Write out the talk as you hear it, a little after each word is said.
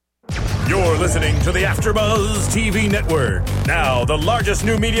You're listening to the AfterBuzz TV network. Now, the largest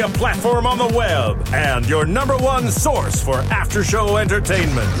new media platform on the web and your number one source for after-show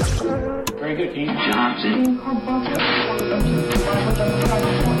entertainment. Very good, Keith. Johnson. From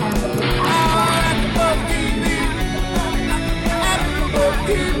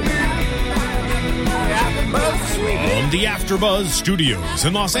the AfterBuzz Studios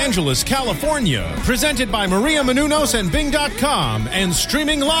in Los Angeles, California, presented by Maria Menounos and Bing.com, and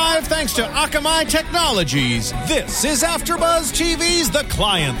streaming live thanks to Akamai Technologies, this is AfterBuzz TV's The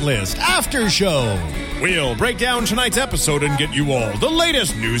Client List After Show. We'll break down tonight's episode and get you all the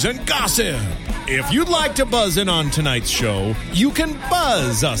latest news and gossip. If you'd like to buzz in on tonight's show, you can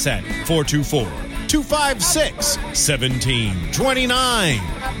buzz us at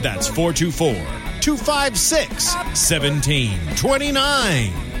 424-256-1729. That's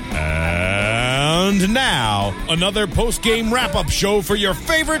 424-256-1729. And now, another post-game wrap-up show for your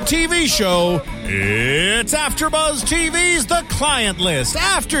favorite TV show. It's AfterBuzz TV's The Client List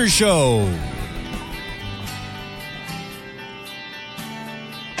After Show.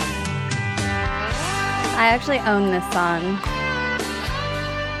 I actually own this song.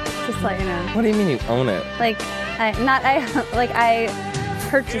 Just to let you know. What do you mean you own it? I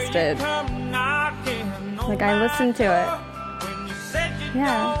purchased it. Like, I listened to it.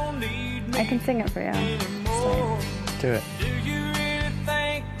 Yeah. I can sing it for you. Do it.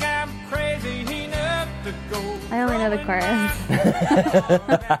 I only know the chorus.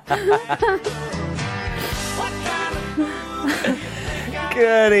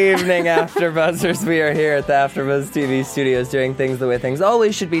 Good evening, AfterBuzzers. We are here at the AfterBuzz TV studios doing things the way things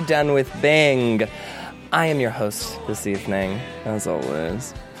always should be done with Bing. I am your host this evening, as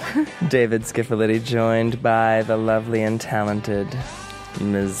always, David Skiffolitti, joined by the lovely and talented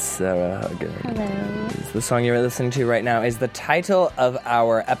Ms. Sarah Huggins. Hello. The song you're listening to right now is the title of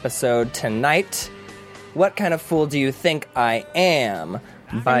our episode tonight. What Kind of Fool Do You Think I Am?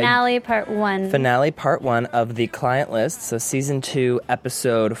 Finale part 1. Finale part 1 of The Client List, so season 2,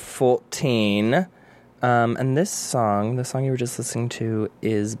 episode 14. And this song, the song you were just listening to,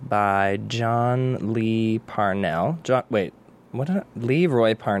 is by John Lee Parnell.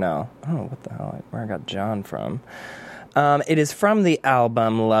 Leroy Parnell. Oh, what the hell? Where I got John from? It is from the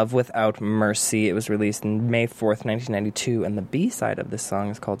album Love Without Mercy. It was released on May 4th, 1992, and the B-side of this song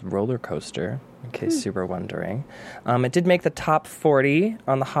is called Roller Coaster, in case you were wondering. It did make the top 40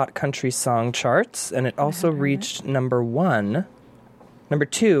 on the Hot Country Song charts, and it also reached number 2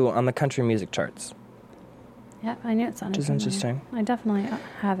 on the country music charts. Yeah, I knew it sounded Which is interesting. I definitely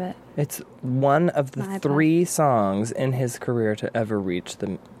have it. It's one of the 3 songs in his career to ever reach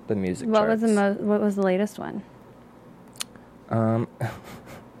the music charts. What was the latest one? Like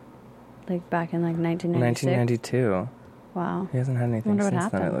back in 1996? 1992. Wow. He hasn't had anything since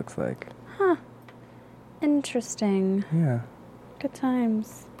then, it looks like. Huh. Interesting. Yeah. Good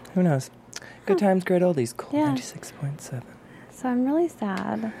times. Who knows? Good times, great oldies. Cool. Yeah. 96.7. So I'm really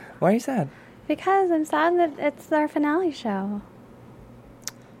sad. Why are you sad? Because I'm sad that it's our finale show.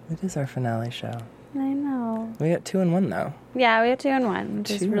 It is our finale show. I know. We got 2 in 1, though. Yeah, we have 2 in 1,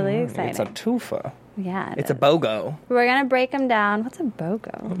 which is really exciting. It's a twofer. Yeah, it's a BOGO. We're going to break them down. What's a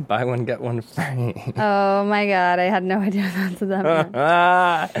BOGO? Buy one, get one free. Oh, my God. I had no idea that's what that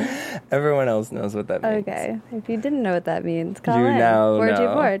meant. Everyone else knows what that means. Okay. If you didn't know what that means, call you in. Now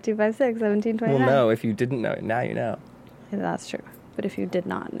 424-256-1729. Well, no, if you didn't know it, now you know. Yeah, that's true. But if you did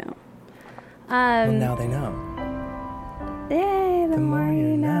not know. Well, now they know. Yay, the more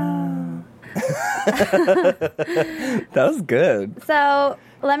you know. That was good. So,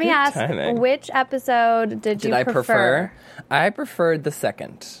 let me ask, timing. Which episode did you prefer? I preferred the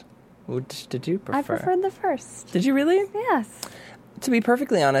second. Which did you prefer? I preferred the first. Did you really? Yes. To be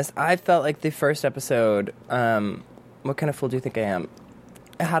perfectly honest, I felt like the first episode, What Kind of Fool Do You Think I Am?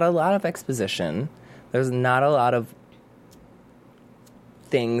 It had a lot of exposition. There was not a lot of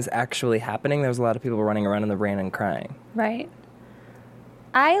things actually happening. There was a lot of people running around in the rain and crying. Right.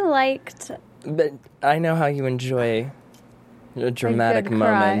 I liked... But I know how you enjoy a dramatic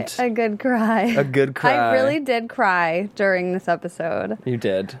moment. A good cry. A good cry. I really did cry during this episode. You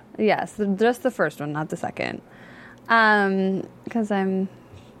did? Yes, just the first one, not the second. Because I'm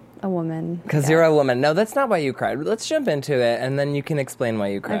a woman. Because you're a woman. No, that's not why you cried. Let's jump into it, and then you can explain why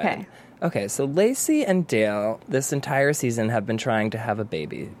you cried. Okay, so Lacey and Dale, this entire season, have been trying to have a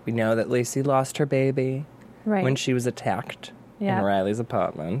baby. We know that Lacey lost her baby when she was attacked in Riley's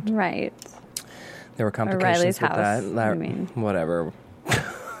apartment. Right. There were complications with house, that. I mean. Whatever.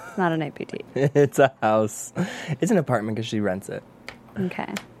 It's not an APT. It's a house. It's an apartment because she rents it.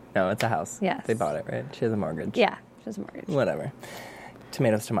 Okay. No, it's a house. Yes. They bought it, right? She has a mortgage. Yeah, she has a mortgage. Whatever.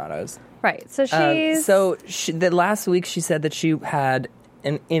 tomatoes. Right. So she's... The last week she said that she had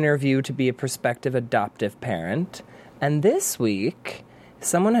an interview to be a prospective adoptive parent. And this week,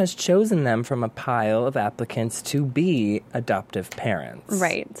 someone has chosen them from a pile of applicants to be adoptive parents.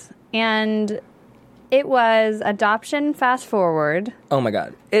 Right. And it was adoption fast forward. Oh my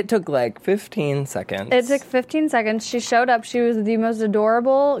God. It took like 15 seconds. It took 15 seconds. She showed up. She was the most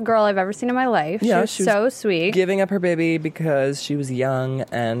adorable girl I've ever seen in my life. Yeah, she was so sweet. Giving up her baby because she was young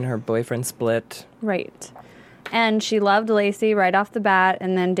and her boyfriend split. Right. And she loved Lacey right off the bat,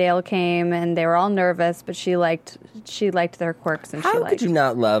 and then Dale came, and they were all nervous, but she liked their quirks, and How could you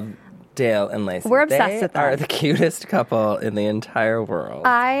not love Dale and Lacey? We're obsessed with them. They are the cutest couple in the entire world.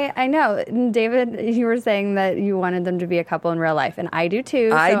 I know. David, you were saying that you wanted them to be a couple in real life, and I do too.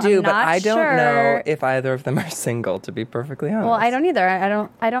 I so do, I'm but not I don't sure. know if either of them are single, to be perfectly honest. Well, I don't either. I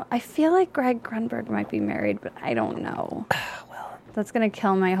don't. I feel like Greg Grunberg might be married, but I don't know. That's going to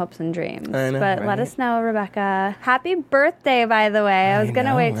kill my hopes and dreams. I know, but right? let us know, Rebecca. Happy birthday, by the way. I was going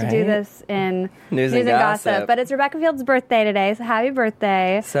to wait to do this in News and Gossip. But it's Rebecca Field's birthday today, so happy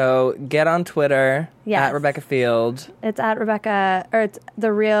birthday. So get on Twitter, at Rebecca Field. It's at Rebecca, or it's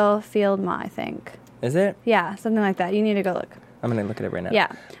The Real Field Ma, I think. Is it? Yeah, something like that. You need to go look. I'm going to look at it right now.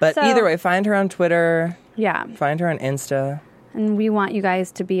 Yeah. But either way, find her on Twitter. Yeah. Find her on Insta. And we want you guys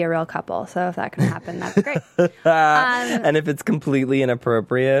to be a real couple, so if that can happen, that's great. And if it's completely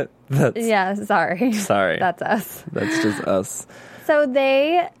inappropriate, that's... Yeah, sorry. Sorry. That's us. That's just us. So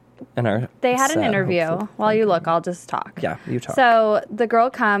they had sad, an interview. hopeful. While you look, I'll just talk. Yeah, you talk. So the girl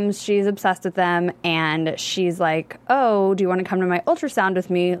comes, she's obsessed with them, and she's like, oh, do you want to come to my ultrasound with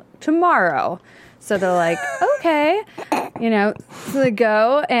me tomorrow? So they're like, okay. So they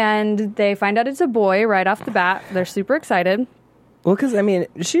go, and they find out it's a boy right off the bat. They're super excited. Well, because,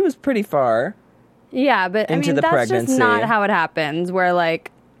 she was pretty far. Yeah, but, into the that's pregnancy. just not how it happens, where,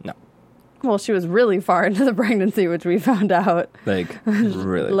 No. Well, she was really far into the pregnancy, which we found out. Really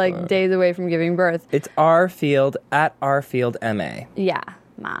far. Days away from giving birth. It's our field, at our field MA. Yeah,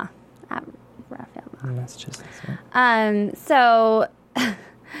 Ma. At Raphael Ma. Massachusetts. So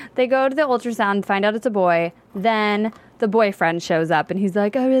they go to the ultrasound, find out it's a boy. Then the boyfriend shows up, and he's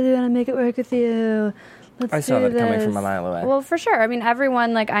like, I really want to make it work with you. I saw that coming from a mile away. Well, for sure.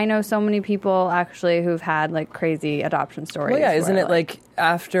 Everyone, I know so many people, actually, who've had, crazy adoption stories. Well, yeah, isn't it,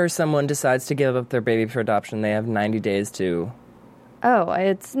 after someone decides to give up their baby for adoption, they have 90 days to... Oh,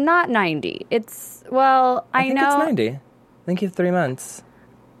 it's not 90. It's, well, I know... it's 90. I think you have 3 months.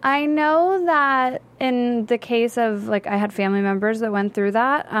 I know that in the case of, I had family members that went through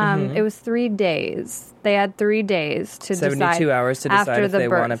that. It was 3 days. They had 3 days to 72 hours to decide if they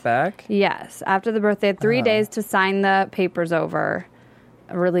want it back? Yes. After the birth, they had 3 days to sign the papers over,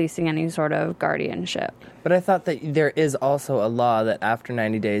 releasing any sort of guardianship. But I thought that there is also a law that after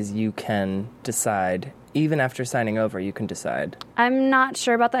 90 days you can decide. Even after signing over, you can decide. I'm not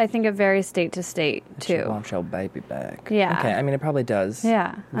sure about that. I think it varies state to state, too. She wants your baby back. Yeah. Okay, it probably does.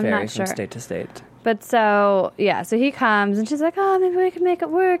 Yeah, I'm vary not sure. from state to state. But so he comes, and she's like, oh, maybe we can make it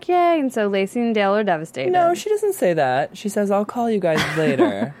work, yay. And so Lacey and Dale are devastated. No, she doesn't say that. She says, I'll call you guys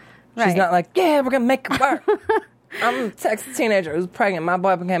later. Right. She's not like, yeah, we're going to make it work. I'm a Texas teenager who's pregnant. My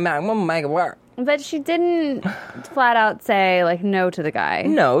boyfriend came back. We're going to make it work. But she didn't flat out say, no to the guy.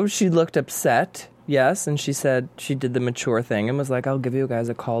 No, she looked upset. Yes, and she said she did the mature thing and was like, I'll give you guys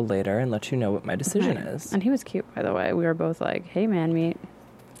a call later and let you know what my decision is. And he was cute, by the way. We were both like, hey, man, meet.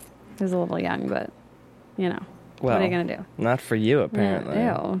 He was a little young, but, what are you going to do? Not for you, apparently.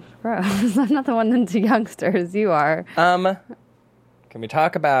 Ew, gross. I'm not the one into youngsters. You are. Can we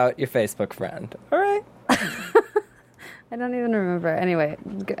talk about your Facebook friend? All right. I don't even remember. Anyway,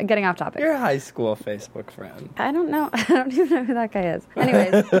 getting off topic. Your high school Facebook friend. I don't know. I don't even know who that guy is.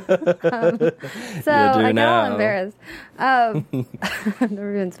 Anyways. So I get all embarrassed. I've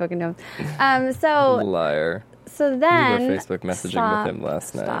never even spoken to him. Liar. So then... You were Facebook messaging with him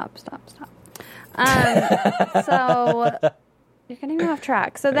last night. Stop. So you're getting me off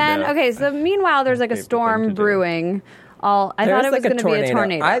track. So then, so meanwhile, there's a storm brewing. I thought it was going to be a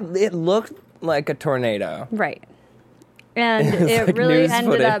tornado. It looked like a tornado. Right. And it really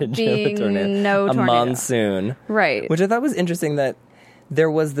ended up being no tornado. A monsoon. Right. Which I thought was interesting that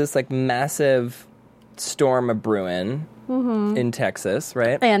there was this massive storm a-brewing in Texas,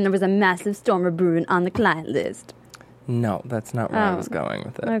 right? And there was a massive storm a-brewing on the client list. No, that's not where I was going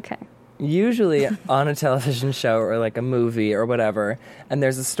with it. Okay. Usually on a television show or a movie or whatever, and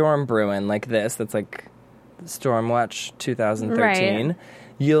there's a storm brewing like this that's Stormwatch 2013,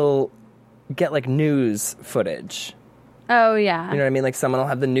 you'll get news footage Oh, yeah. You know what I mean? Like someone will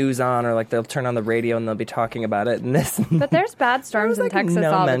have the news on, or like they'll turn on the radio and they'll be talking about it. And this, But there's bad storms in like Texas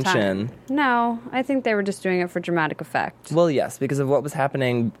no all mention. the time. No, I think they were just doing it for dramatic effect. Well, yes, because of what was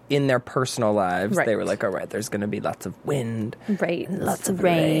happening in their personal lives. Right. They were like, all right, there's going to be lots of wind. Right. Lots of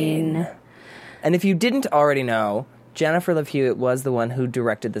rain. And if you didn't already know, Jennifer Love Hewitt was the one who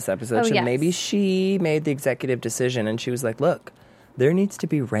directed this episode. Oh, so yes. maybe she made the executive decision and she was like, look, there needs to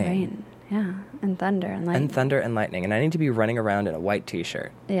be rain. Yeah. And thunder and lightning. And thunder and lightning. And I need to be running around in a white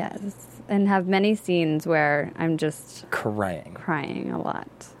t-shirt. Yes. And have many scenes where I'm just Crying. crying a lot.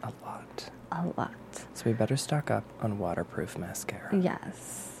 A lot. A lot. So we better stock up on waterproof mascara.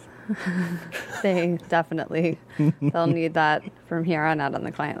 Yes. They definitely, they'll need that from here on out on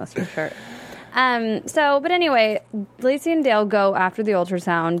the client list for sure. But anyway, Lacey and Dale go after the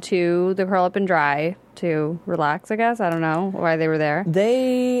ultrasound to the Curl Up and Dry to relax, I guess. I don't know why they were there.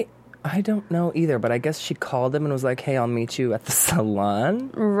 I don't know either, but I guess she called them and was like, hey, I'll meet you at the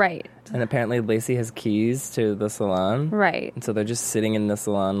salon. Right. And apparently Lacey has keys to the salon. Right. And so they're just sitting in the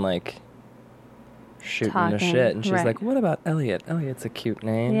salon, like, shooting the Talking, shit. And she's right. like, what about Elliot? Elliot's a cute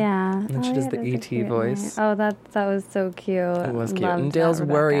name. Yeah. And then she does the Elliot is a E.T. cute voice. name. Oh, that was so cute. It was cute. Loved And Dale's that,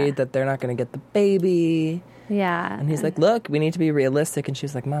 worried Rebecca. that they're not going to get the baby. Yeah. And he's like, look, we need to be realistic. And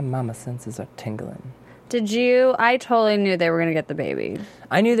she's like, my mama senses are tingling. I totally knew they were going to get the baby.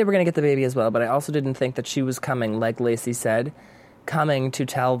 I knew they were going to get the baby as well, but I also didn't think that she was coming, like Lacey said, coming to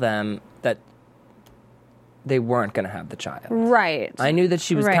tell them that they weren't going to have the child. Right. I knew that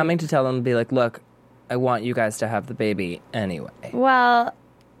she was Right. coming to tell them to be like, look, I want you guys to have the baby anyway. Well,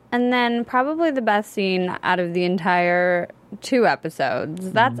 and then probably the best scene out of the entire 2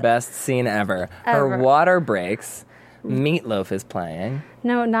 episodes. That's Best scene ever. Ever. Her water breaks. Meatloaf is playing.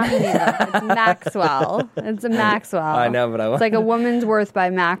 no, not Meatloaf. It's Maxwell. It's a Maxwell. I know, but I want. It's like A Woman's Worth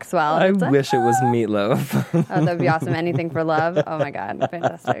by Maxwell. I It's like, wish it was Meatloaf. oh, that'd be awesome. Anything for love. Oh my God,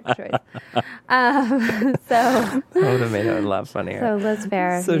 fantastic choice. So That would have made it a lot funnier. so Liz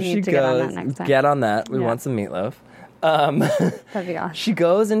Fair. So you she need to get on goes, that next time. get on that. We Yeah. want some meatloaf. That'd be awesome. She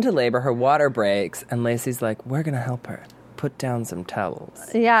goes into labor. Her water breaks, and Lacey's like, "We're gonna help her. Put down some towels."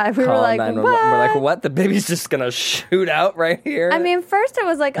 Yeah, we were Call like, 911. what? We're like, "What? The baby's just gonna shoot out right here?" I mean, first it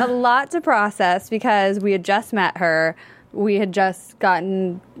was like a lot to process because we had just met her. We had just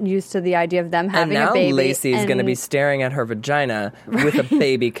gotten used to the idea of them and having now a baby. Lacey is going to and- be staring at her vagina with a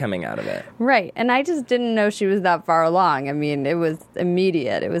baby coming out of it. Right. And I just didn't know she was that far along. I mean, it was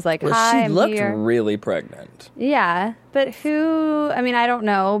immediate. It was like, Well, hi, she I'm looked here. really pregnant. Yeah. But I mean, I don't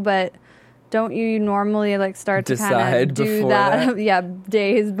know, but don't you normally like start to kind Decide of do before that? that? Yeah,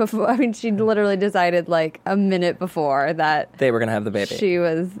 days before. I mean, she literally decided like a minute before that They were going to have the baby. she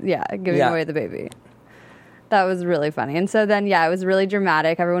was, giving Yeah. away the baby. That was really funny. And so then, it was really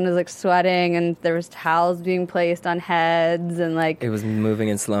dramatic. Everyone was like sweating and there was towels being placed on heads and like, It was moving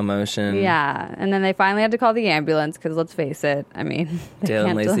in slow motion. yeah. And then they finally had to call the ambulance because let's face it, I mean, they Dale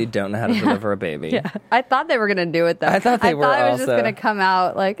and can't Lacey don't know how to deliver a baby. Yeah. I thought they were going to do it though. I thought they were it was just also going to come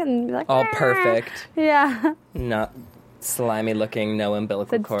out like, and be like, All "Ah." perfect. Yeah. Not slimy looking, no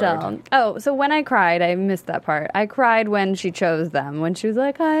umbilical But cord. still. Oh, so when I cried, I missed that part. I cried when she chose them. When she was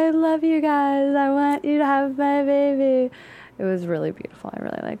like, I love you guys. I want you to have my baby. It was really beautiful. I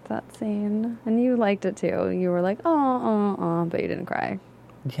really liked that scene. And you liked it too. You were like, oh, but you didn't cry.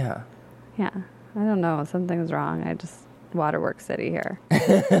 Yeah. Yeah. I don't know. Something's wrong. I just Waterworks City here.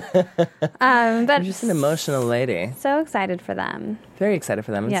 But You're just an emotional lady. so excited for them. Very excited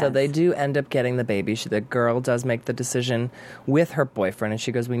for them. And so Yes. they do end up getting the baby. The girl does make the decision with her boyfriend, and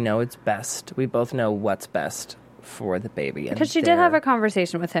she goes, we know it's best. We both know what's best for the baby. Because she did have a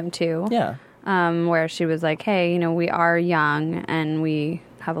conversation with him too. Yeah. Where she was like, hey, we are young and we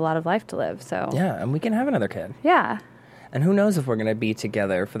have a lot of life to live. So Yeah, and we can have another kid. yeah. And who knows if we're going to be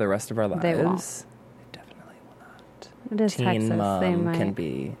together for the rest of our lives. They won't. They definitely will not. It is Teen Texas. They mom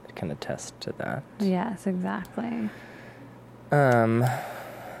might. can attest to that. Yes, exactly. Um,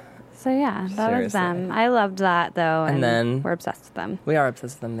 So yeah, that was Seriously. them. I loved that though, And then- we're obsessed with them. we are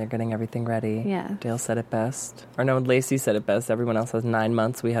obsessed with them. They're getting everything ready. Yeah. Dale said it best. Or no, Lacey said it best. Everyone else has 9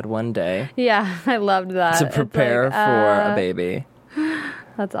 months. We had 1 day Yeah, I loved that. to It's prepare like, for a baby.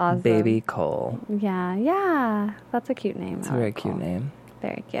 That's awesome. Baby Cole. Yeah. That's a cute name. It's a very cute name.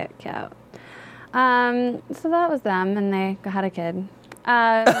 Very cute. So that was them, and they had a kid.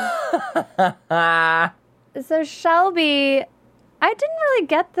 So Shelby, I didn't really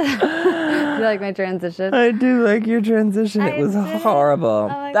get the. You like my transition? I do like your transition. It I was did. horrible.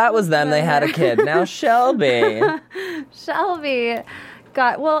 I like That was this them. They had a better. kid. Now Shelby. Shelby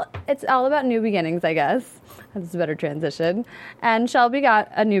it's all about new beginnings, I guess. That's a better transition. And Shelby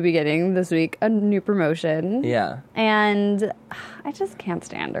got a new beginning this week, a new promotion. Yeah. And I just can't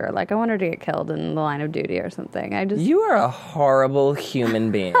stand her. Like, I want her to get killed in the line of duty or something. You are a horrible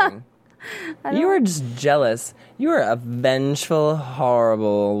human being. You are just jealous. You are a vengeful,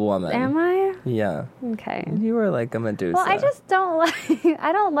 horrible woman. Am I? Yeah. Okay. You are like a Medusa. Well, I just don't like,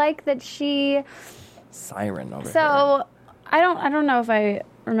 I don't like that she... Siren over here. So, I don't know if I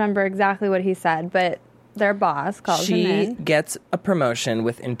remember exactly what he said, but their boss calls him in. She gets a promotion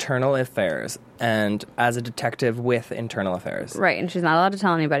with internal affairs and as a detective with internal affairs. Right, and she's not allowed to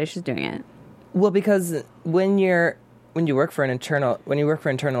tell anybody she's doing it. Well, because when you work for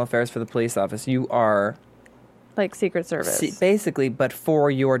internal affairs for the police office, you are like Secret Service. Basically, but for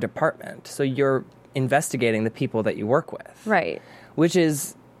your department. So you're investigating the people that you work with. Right. Which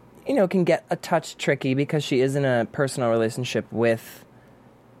is, can get a touch tricky because she is in a personal relationship with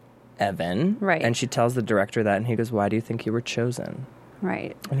Evan. Right. And she tells the director that, and he goes, "Why do you think you were chosen?"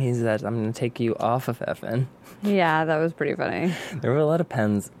 Right. And he says, "I'm going to take you off of Evan." Yeah, that was pretty funny. There were a lot of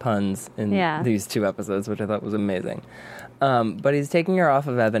puns in these 2 episodes, which I thought was amazing. But he's taking her off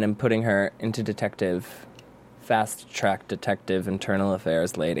of Evan and putting her into fast-track detective, internal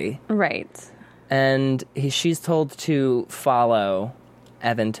affairs lady. Right. And she's told to follow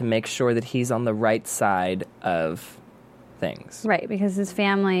Evan to make sure that he's on the right side of things. Right, because his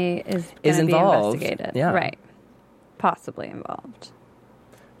family is going to be involved. investigated. Yeah. Right. Possibly involved.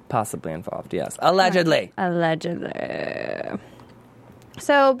 Possibly involved, yes. Allegedly. Right. Allegedly.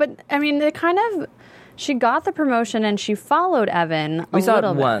 So, but, I mean, she got the promotion and she followed Evan We saw it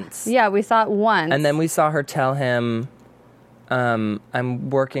bit. once. Yeah, we saw it once. And then we saw her tell him, I'm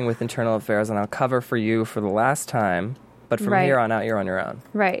working with internal affairs and I'll cover for you for the last time, but from here on out, you're on your own.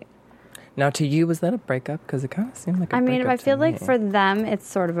 Right. Now, to you, was that a breakup? Because it kind of seemed like a breakup. I feel like for them, it's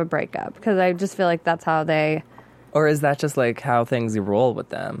sort of a breakup because I just feel like that's how they... Or is that just like how things roll with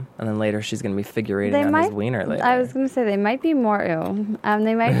them? And then later she's going to be figurating on his wiener later. I was going to say they might be more...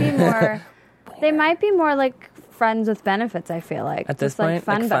 they might be more... they might be more like friends with benefits, I feel like. At this just point,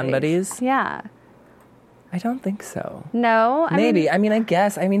 like fun buddies? Yeah. I don't think so. No? Maybe. I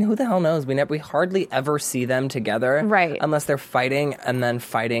guess. Who the hell knows? We hardly ever see them together. Right. Unless they're fighting and then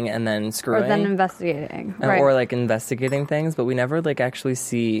screwing. Or then investigating. Right. Or like investigating things, but we never like actually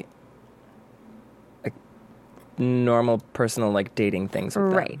see like normal personal like dating things with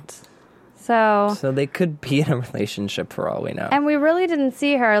them. Right. So they could be in a relationship for all we know. And we really didn't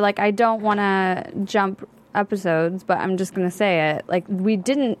see her. Like, I don't want to jump episodes, but I'm just going to say it. Like, we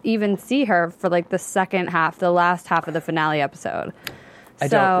didn't even see her for like the last half of the finale episode. I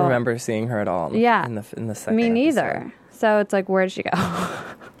don't remember seeing her at all. In the second. Me neither. Episode. So it's like, where'd she go?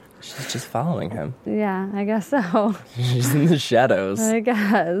 She's just following him. Yeah, I guess so. She's in the shadows. I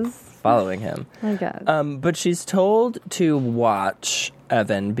guess. Following him. I guess. But she's told to watch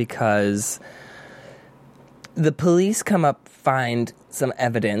Evan because the police find some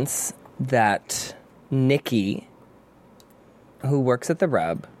evidence that Nikki, who works at the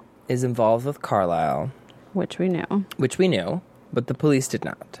Rub, is involved with Carlisle. Which we knew. But the police did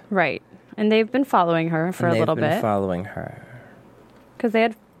not. Right. And they've been following her for a little bit. They've been following her. Because they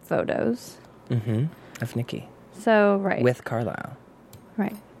had photos. Mm-hmm. Of Nikki. So, right. With Carlisle.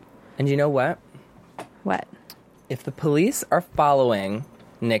 Right. And you know what? What? If the police are following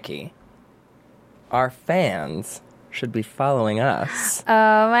Nikki, our fans should be following us.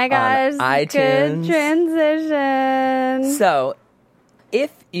 Oh my gosh. iTunes. Good transition. So,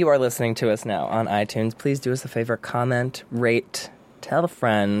 if you are listening to us now on iTunes, please do us a favor. Comment, rate, tell a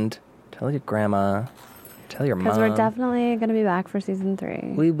friend, tell your grandma, tell your mom. Because we're definitely going to be back for season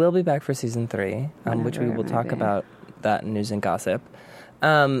 3. We will be back for season 3, which we will talk about that in news and gossip.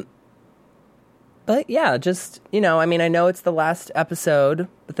 But yeah, just, I know it's the last episode,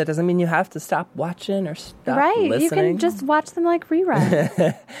 but that doesn't mean you have to stop watching or stop listening. Right, you can just watch them like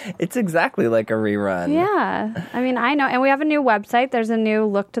reruns. It's exactly like a rerun. Yeah, I know. And we have a new website. There's a new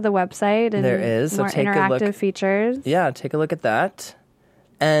look to the website. And there is. More so take interactive a look. features. Yeah, take a look at that.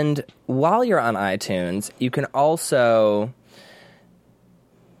 And while you're on iTunes, you can also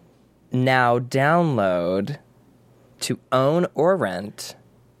now download to own or rent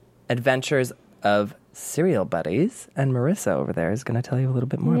Adventures of Serial Buddies, and Marissa over there is going to tell you a little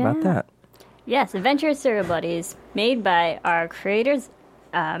bit more about that. Yes, Adventure of Serial Buddies, made by our creators,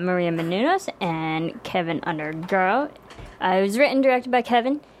 Maria Menounos and Kevin Undergaro. It was written and directed by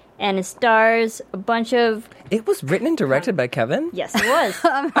Kevin, and it stars a bunch of... It was written and directed by Kevin? Yes, it was.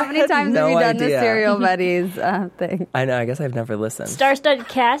 How many times have you done the Serial Buddies thing? I know, I guess I've never listened. Star-studded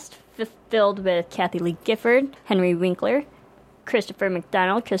cast filled with Kathy Lee Gifford, Henry Winkler, Christopher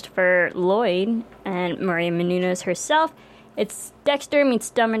McDonald, Christopher Lloyd, and Maria Menounos herself. It's Dexter Meets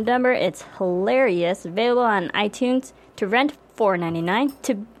Dumb and Dumber. It's hilarious. Available on iTunes. To rent, $4.99.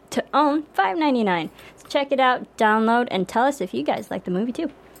 To own, $5.99. So check it out, download, and tell us if you guys like the movie too.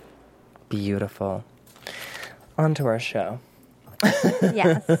 Beautiful. On to our show.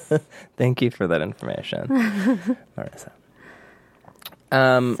 Yes. Thank you for that information, Marissa.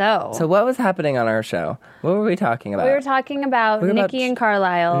 So what was happening on our show? What were we talking about? we were talking about Nikki and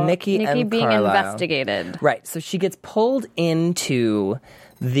Carlisle. Nikki and being Carlisle. investigated. Right. So she gets pulled into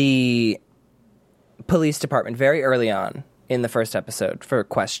the police department very early on in the first episode for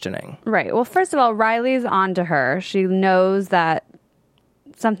questioning. Right. Well, first of all, Riley's on to her. She knows that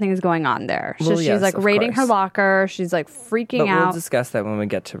something is going on there. So Well, she's yes, like of raiding her course. locker. She's like freaking But out. we'll discuss that when we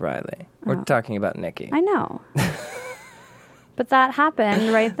get to Riley. We're talking about Nikki. I know. But that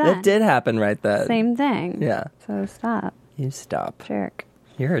happened right then. That did happen right then. Same thing. Yeah. So stop. You stop. Jerk.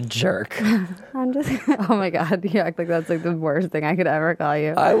 You're a jerk. I'm just, oh my God. You act like that's like the worst thing I could ever call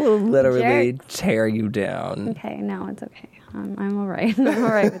you. I will literally Jerk. tear you down. Okay, no, it's okay. I'm all right. I'm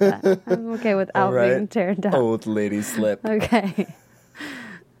all right with that. I'm okay without All right. being teared down. Old lady slip. Okay.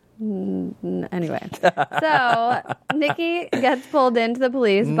 Anyway, so Nikki gets pulled into the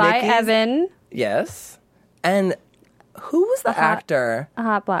police by Nikki's- Evan, Yes. And who was the actor? a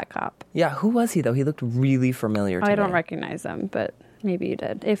hot black cop. Yeah, who was he though? He looked really familiar to me. I don't recognize him, but maybe you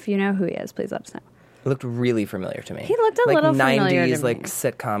did. If you know who he is, please let us know. He looked really familiar to me. He looked a like little familiar 90s, to like me.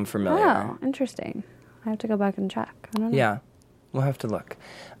 sitcom familiar. Oh, interesting. I have to go back and check. I don't know. Yeah, we'll have to look.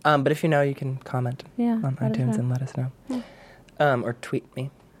 But if you know, you can comment Yeah, on let us iTunes know. and let us know. Or tweet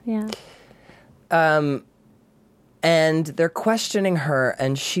me. Yeah. And they're questioning her,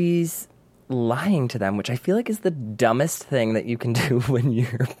 and she's lying to them, which I feel like is the dumbest thing that you can do when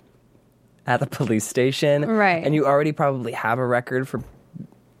you're at the police station. Right. And you already probably have a record for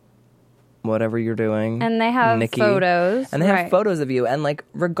whatever you're doing. And they have Nikki. photos. And they have right. photos of you. And, like,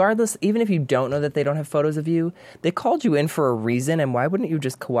 regardless, even if you don't know that they don't have photos of you, they called you in for a reason, and why wouldn't you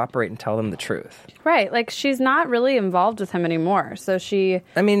just cooperate and tell them the truth? Right. Like, she's not really involved with him anymore. So she...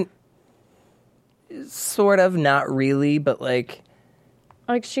 I mean, sort of, not really, but, like...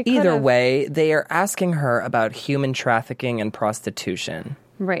 Like, she Either could've- way, they are asking her about human trafficking and prostitution.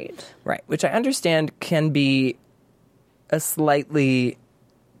 Right. Right. Which I understand can be a slightly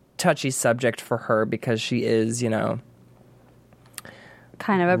touchy subject for her because she is, you know,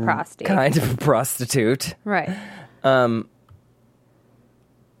 Kind of a prosty. kind of a prostitute. Right.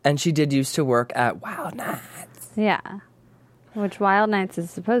 And she did used to work at Wild Nights. Yeah. Which Wild Nights is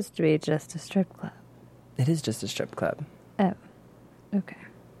supposed to be just a strip club. It is just a strip club. Oh. Okay.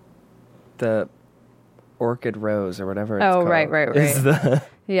 The Orchid Rose or whatever it's Oh, called. right. Is the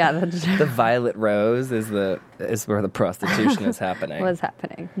Yeah, that's the Violet Rose is where the prostitution is happening. was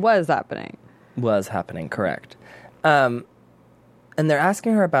happening. Was happening. Was happening, correct. And they're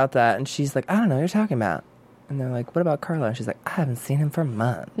asking her about that, and she's like, I don't know what you're talking about. And they're like, what about Carla? And she's like, I haven't seen him for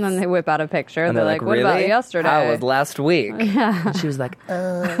months. And then they whip out a picture. And They're like, what really? about yesterday? How was last week? Yeah. And she was like,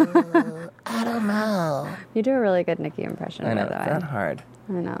 I don't know. You do a really good Nikki impression, I know, by the it's way. not hard.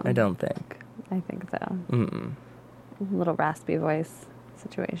 I know. I don't think. I think so. Mm-mm. A little raspy voice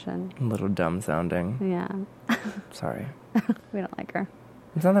situation. A little dumb sounding. Yeah. Sorry. We don't like her.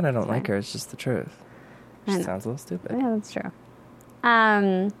 It's not that I don't like her, it's just the truth. I She know. sounds a little stupid. Yeah, that's true.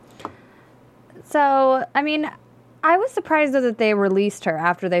 So, I mean, I was surprised though that they released her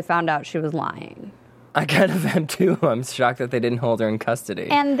after they found out she was lying. I kind of am too. I'm shocked that they didn't hold her in custody.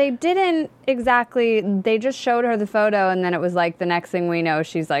 And they didn't exactly, they just showed her the photo and then it was like the next thing we know,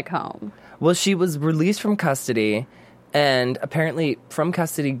 she's like home. Well, she was released from custody, and apparently from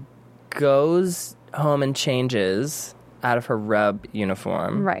custody goes home and changes out of her rub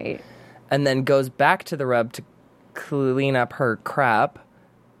uniform. Right. And then goes back to the rub to clean up her crap,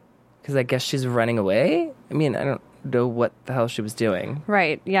 because I guess she's running away? I mean, I don't know what the hell she was doing.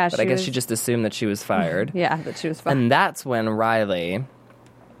 Right. Yeah. But I guess she just assumed that she was fired. Yeah, that she was fine. And that's when Riley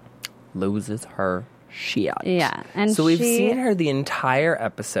loses her shit. Yeah, and so we've she- seen her the entire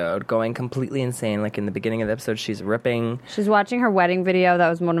episode going completely insane. Like in the beginning of the episode, she's ripping, She's watching her wedding video. That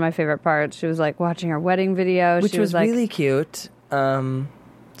was one of my favorite parts. She was like watching her wedding video. which she was like really cute.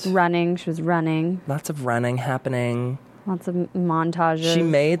 running. She was running. Lots of running happening. Lots of montages. She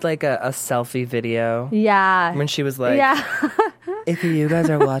made like a selfie video Yeah. when she was like, Yeah. if you guys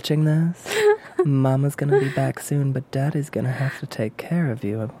are watching this, Mama's gonna be back soon, but Daddy's gonna have to take care of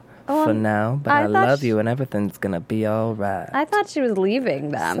you for now, but I thought love you and everything's gonna be all right. I thought she was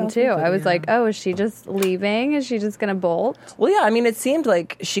leaving them, too. good, I was yeah. like, oh, is she just leaving? Is she just going to bolt? Well, yeah, I mean, it seemed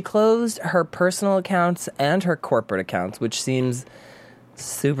like she closed her personal accounts and her corporate accounts, which seems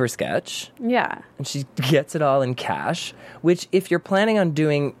super sketch. Yeah. And she gets it all in cash, which if you're planning on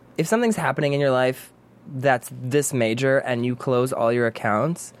doing, if something's happening in your life that's this major and you close all your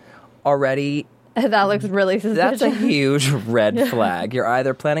accounts, already That looks really suspicious. that's a huge red flag. You're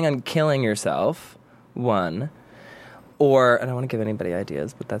either planning on killing yourself, one, or I don't want to give anybody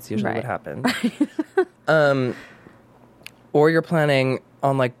ideas, but that's usually what happens. Or you're planning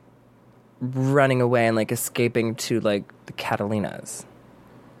on like running away and like escaping to like the Catalinas.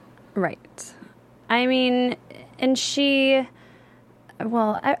 Right. I mean, and she...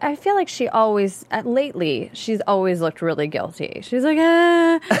 Well, I feel like she always, lately, she's always looked really guilty. She's like,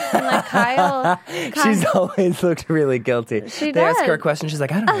 ah. And like Kyle. She's always looked really guilty. She They ask her a does. question, she's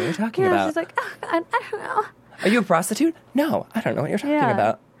like, I don't know what you're talking about. She's like, I don't know. Are you a prostitute? No, I don't know what you're talking Yeah.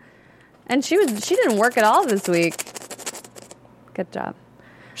 about. And she didn't work at all this week. Good job.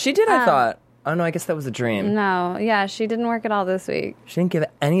 She did, I thought. Oh, no, I guess that was a dream. No, yeah, she didn't work at all this week. She didn't give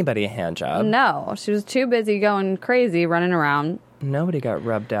anybody a hand job. No, she was too busy going crazy, running around. Nobody got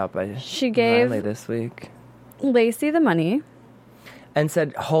rubbed out by She gave Riley this week. Lacey the money. And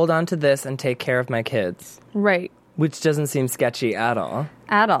said, hold on to this and take care of my kids. Right. Which doesn't seem sketchy at all.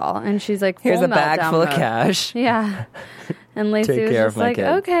 At all. And she's like, Here's full a bag meltdown full of mode. cash. Yeah. And Lacey Take was care of just my like, kids.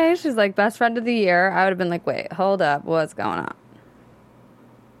 okay. She's like, best friend of the year. I would have been like, wait, hold up. What's going on?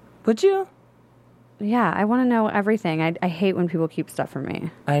 Would you? Yeah, I want to know everything. I hate when people keep stuff from me.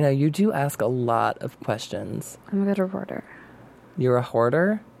 I know, you do ask a lot of questions. I'm a good reporter. You're a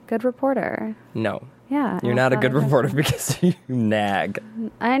hoarder? Good reporter. No. Yeah. You're I not a ask good lot of reporter because you nag.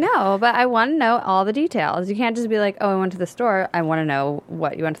 questions. I know, but I want to know all the details. You can't just be like, oh, I went to the store. I want to know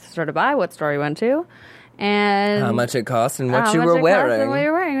what you went to the store to buy, what store you went to, and How much it cost and how what you much were it cost and wearing. what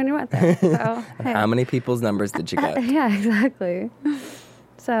you were wearing when you went there. So, hey. How many people's numbers did you get? Yeah, exactly.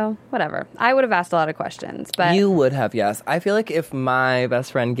 So, whatever. I would have asked a lot of questions, but You would have, yes. I feel like if my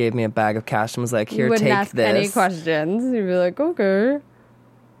best friend gave me a bag of cash and was like, you here, wouldn't take ask this. any questions. You'd be like, okay.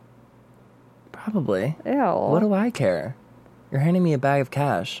 Probably. Ew. What do I care? You're handing me a bag of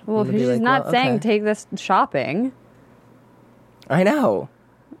cash. Well, I'm gonna if be she's like, not well, saying okay. take this shopping, I know.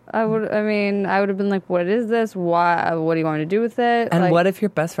 I would have been like, what is this? Why? What do you want me to do with it? And like, what if your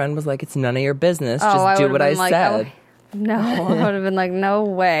best friend was like, it's none of your business, Oh, I just do would've what I been like, said. oh, no, I would have been like, no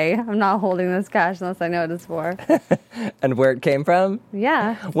way. I'm not holding this cash unless I know what it's for. And where it came from?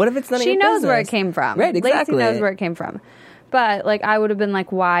 Yeah. What if it's none of She your knows business? where it came from. Right, exactly. Lacey knows where it came from. But, like, I would have been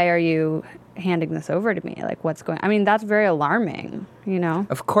like, why are you handing this over to me? Like, what's going... I mean, that's very alarming, you know?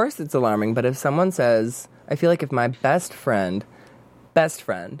 Of course it's alarming, but if someone says, I feel like if my best friend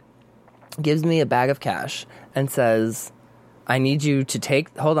gives me a bag of cash and says, I need you to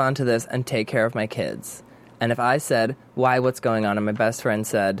hold on to this and take care of my kids. And if I said, why, what's going on? And my best friend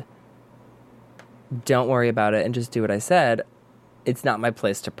said, don't worry about it and just do what I said, it's not my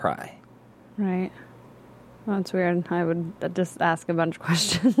place to pry. Right. Well, that's weird. I would just ask a bunch of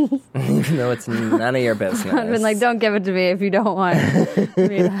questions. Even though it's none of your business. I'd been like, don't give it to me if you don't want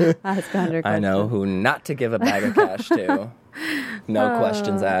me to ask 100 questions. I know who not to give a bag of cash to. No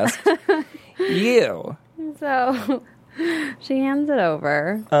questions asked. You. So she hands it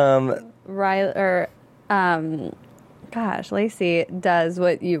over. Lacey does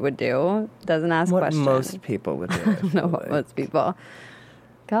what you would do. Doesn't ask What questions. most people would do. I feel No, like. most people.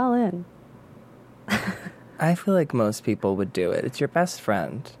 Call in. I feel like most people would do it. It's your best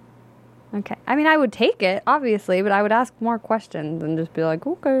friend. Okay. I mean, I would take it, obviously, but I would ask more questions and just be like,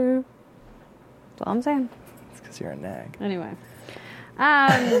 okay. That's all I'm saying. It's because you're a nag. Anyway.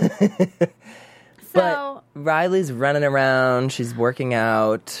 But So, Riley's running around. She's working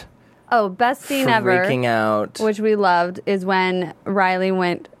out. best scene ever, Freaking out. which we loved, is when Riley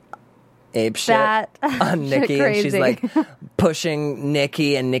went Ape shit bat on Nikki. And she's crazy. like pushing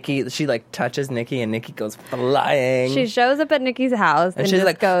Nikki. And Nikki, she like touches Nikki. And Nikki goes flying. She shows up at Nikki's house and she's just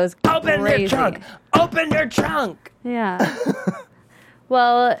like, goes open crazy. your trunk. Open your trunk. Yeah.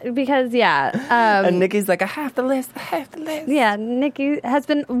 Well, because, And Nikki's like, I have the list. yeah, Nikki has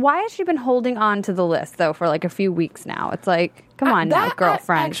been... Why has she been holding on to the list, though, for like a few weeks now? It's like, come on now, That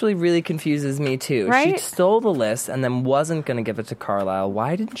girlfriend. actually really confuses me, too. Right? She stole the list and then wasn't going to give it to Carlisle.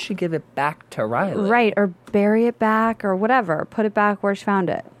 Why didn't she give it back to Riley? Right, or bury it back or whatever. Put it back where she found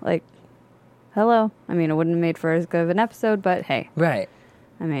it. Like, hello. I mean, it wouldn't have made for as good of an episode, but hey. Right.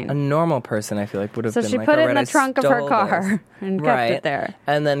 I mean, a normal person, I feel like, would have been so she like, put it all in right, the trunk of her car and kept it there.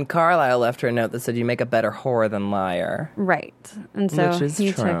 And then Carlisle left her a note that said, you make a better whore than liar. Right. And so Which is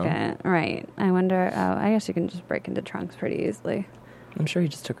he true. took it. Right. I wonder, I guess you can just break into trunks pretty easily. I'm sure he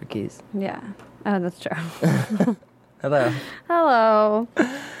just took her keys. Yeah. Oh, that's true. Hello. Hello.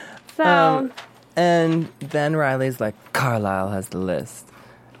 So. And then Riley's like, Carlisle has the list.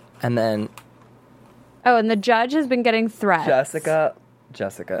 And then Oh, and the judge has been getting threats.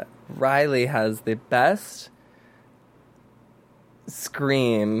 Jessica. Riley has the best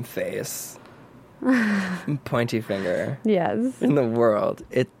scream face. Pointy finger. Yes. In the world.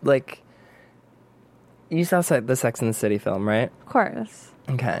 It, like, you saw the Sex and the City film, right? Of course.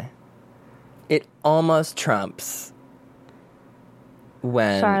 Okay. It almost trumps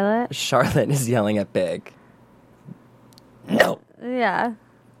when Charlotte is yelling at Big. No. Yeah.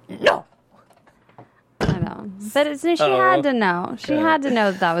 No. I know. But she had to know. She had to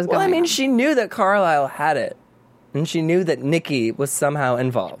know that was going on. Well, I mean, she knew that Carlisle had it. And she knew that Nikki was somehow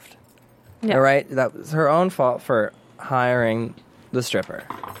involved. Yeah. All right? That was her own fault for hiring the stripper.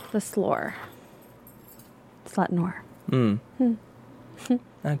 The slore. Slutnor.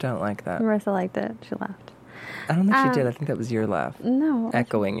 I don't like that. Marissa liked it. She laughed. I don't think she did. I think that was your laugh. No.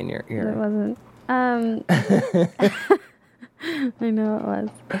 Echoing in your ear. It wasn't. I know it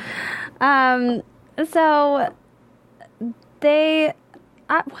was. So they,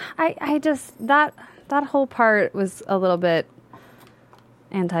 I just, that whole part was a little bit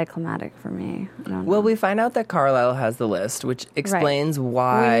anticlimactic for me. I don't know. Well, we find out that Carlisle has the list, which explains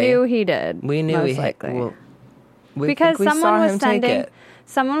why. We knew he did. We knew most he likely. Well, because someone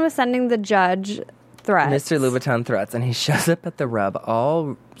was sending the judge threats. Mr. Louboutin threats, and he shows up at the rub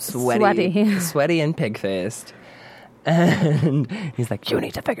all sweaty and pig-faced. And he's like, you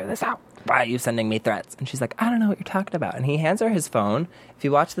need to figure this out. Why are you sending me threats? And she's like, I don't know what you're talking about. And he hands her his phone. If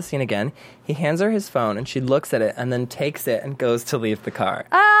you watch the scene again, he hands her his phone, and she looks at it and then takes it and goes to leave the car.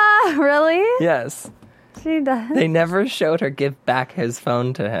 Ah, really? Yes. She does. They never showed her give back his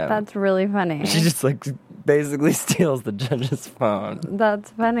phone to him. That's really funny. She just, like, basically steals the judge's phone. That's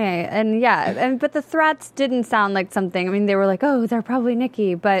funny. And yeah, but the threats didn't sound like something. I mean, they were like, oh, they're probably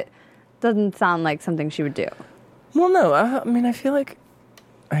Nikki, but doesn't sound like something she would do. Well, no, I mean, I feel like,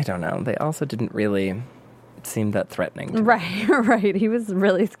 I don't know. They also didn't really seem that threatening to me. Right. He was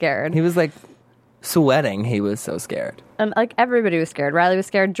really scared. He was, like, sweating. He was so scared. And, like, everybody was scared. Riley was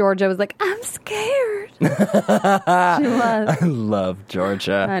scared. Georgia was like, I'm scared. She was. I love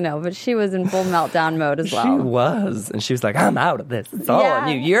Georgia. I know, but she was in full meltdown mode as well. She was. And she was like, I'm out of this. It's all on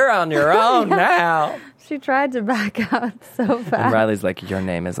you. You're on your own now. She tried to back out so fast. And Riley's like, your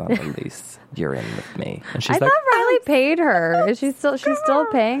name is on the lease. You're in with me. And she's I thought Riley paid her. Is she's still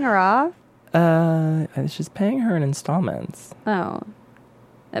paying her off? She's paying her in installments. Oh.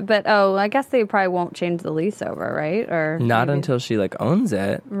 But, I guess they probably won't change the lease over, right? Or not until she, like, owns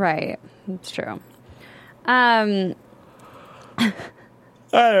it. Right. That's true. I don't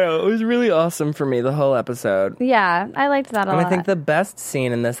know. It was really awesome for me, the whole episode. Yeah, I liked that a lot. And I think the best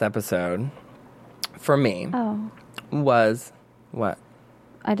scene in this episode, for me, was what?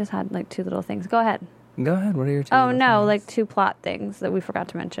 I just had, like, two little things. Go ahead. Go ahead. What are your two Oh, little no, things? like two plot things that we forgot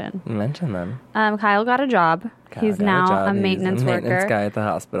to mention. Mention them. Kyle got a job. He's now a maintenance worker. Maintenance guy at the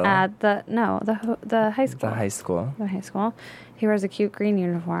hospital. At the high school. The high school. The high school. He wears a cute green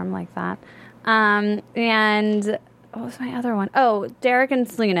uniform like that. And what was my other one? Oh, Derek and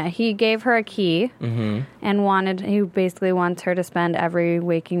Selena. He gave her a key and he basically wants her to spend every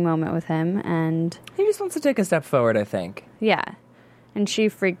waking moment with him. And he just wants to take a step forward, I think. Yeah. And she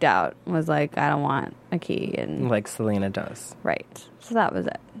freaked out, was like, I don't want a key. And like Selena does. Right. So that was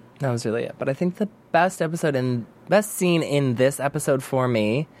it. That was really it. But I think the best scene in this episode for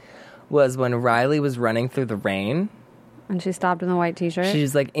me was when Riley was running through the rain. And she stopped in the white t-shirt?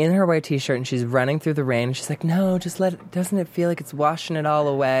 She's like in her white t-shirt and she's running through the rain. And she's like, no, just let it, doesn't it feel like it's washing it all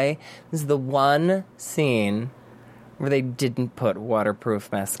away? This is the one scene where they didn't put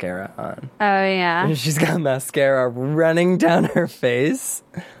waterproof mascara on. Oh, yeah. And she's got mascara running down her face.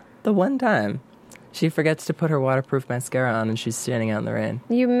 The one time. She forgets to put her waterproof mascara on and she's standing out in the rain.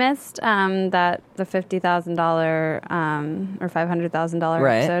 You missed the $50,000 or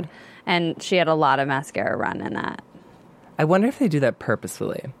 $500,000 episode. And she had a lot of mascara run in that. I wonder if they do that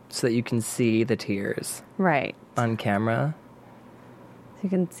purposefully so that you can see the tears. Right. On camera. You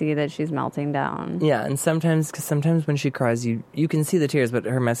can see that she's melting down. Yeah, and sometimes when she cries, you can see the tears, but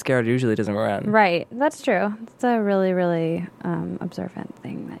her mascara usually doesn't run. Right, that's true. It's a really, really observant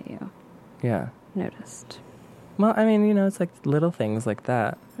thing that you noticed. Well, I mean, it's like little things like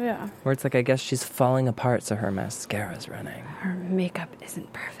that. Yeah. Where it's like, I guess she's falling apart, so her mascara's running. Her makeup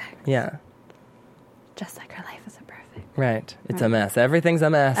isn't perfect. Yeah. Just like her life isn't perfect. Right. It's a mess. Everything's a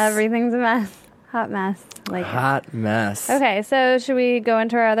mess. Everything's a mess. Hot mess. Hot mess. Okay, so should we go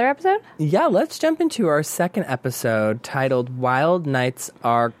into our other episode? Yeah, let's jump into our second episode titled Wild Nights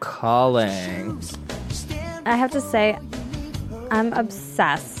Are Calling. I have to say, I'm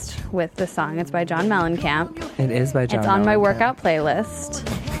obsessed with this song. It's by John Mellencamp. It is by John It's on my Mellencamp. workout playlist.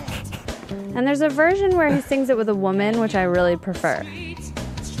 And there's a version where he sings it with a woman, which I really prefer.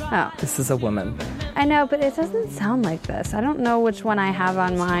 Oh. This is a woman. I know, but it doesn't sound like this. I don't know which one I have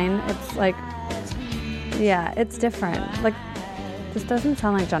on mine. It's like, yeah, it's different. Like, this doesn't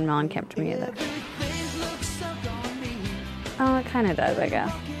sound like John Mellencamp to me either. Oh, it kind of does, I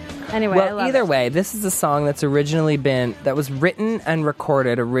guess. Anyway, I well, love either it. way, this is a song that was written and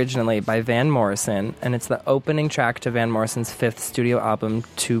recorded originally by Van Morrison, and it's the opening track to Van Morrison's fifth studio album,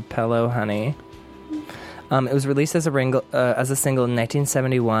 Tupelo Honey. It was released as a single in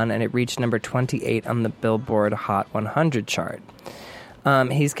 1971, and it reached number 28 on the Billboard Hot 100 chart.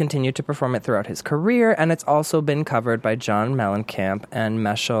 He's continued to perform it throughout his career, and it's also been covered by John Mellencamp and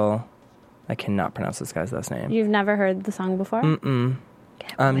Meshel. I cannot pronounce this guy's last name. You've never heard the song before? Mm-mm.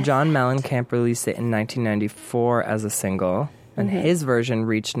 John Mellencamp released it in 1994 as a single, and his version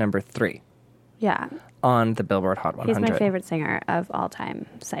reached number 3. Yeah. On the Billboard Hot 100. He's my favorite singer of all time,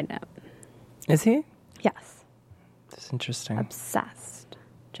 side note. Is he? Yes. That's interesting. Obsessed.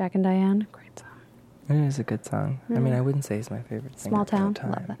 Jack and Diane, great song. It is a good song. I mean, I wouldn't say he's my favorite singer Small of all Town,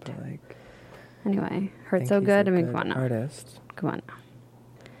 time, love that but, too. like, Anyway, Hurt think So he's Good. a I mean, good come on now. artist. Come on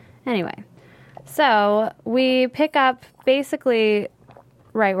now. Anyway, so we pick up basically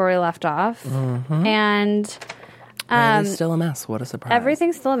right where we left off. And Riley's still a mess. What a surprise.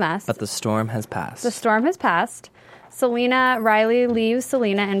 everything's still a mess. But the storm has passed. The storm has passed. Riley leaves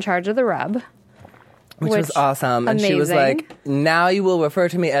Selena in charge of the rub. which was awesome. And she was amazing. like, now you will refer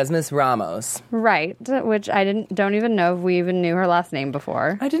to me as Miss Ramos. Right, which I don't even know if we even knew her last name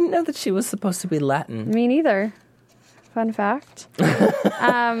before. I didn't know that she was supposed to be Latin. Me neither. Fun fact.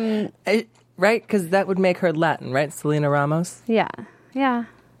 Right? Because that would make her Latin, right? Selena Ramos? Yeah. Yeah.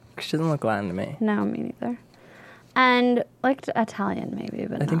 She doesn't look Latin to me. No, me neither. And like Italian maybe,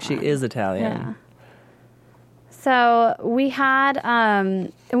 but I think she is Italian. Yeah. So we had,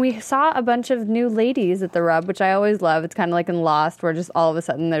 and we saw a bunch of new ladies at the Rub, which I always love. It's kind of like in Lost, where just all of a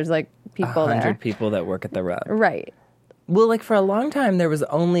sudden there's like people 100 there. people that work at the Rub. Right. Well, like for a long time, there was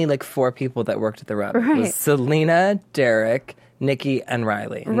only like 4 people that worked at the Rub. It Right. was Selena, Derek, Nikki, and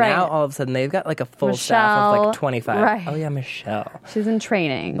Riley. And Right. now all of a sudden they've got like a full staff of Michelle. like 25. Right. Oh yeah, Michelle. She's in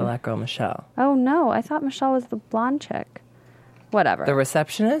training. The black girl Michelle. Oh no, I thought Michelle was the blonde chick. Whatever. The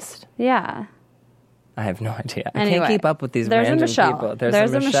receptionist? Yeah. I have no idea. I Anyway, can't keep up with these there's a random Michelle. people.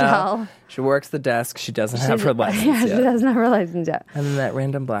 There's a Michelle. She works the desk. She doesn't have her license Yeah, yet. she doesn't have her license yet. And then that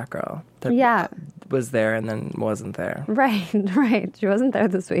random black girl that Yeah. was there and then wasn't there. Right, right. She wasn't there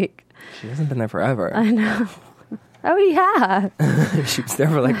this week. She hasn't been there forever. I know. Oh yeah. She was there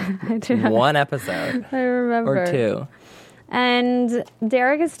for like one episode I remember. or 2. And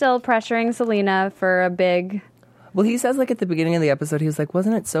Derek is still pressuring Selena for a big Well, he says like at the beginning of the episode, he was like,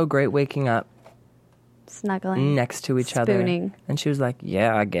 wasn't it so great waking up snuggling, next to each spooning, other? And she was like,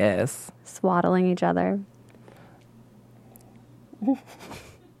 yeah, I guess. swaddling each other.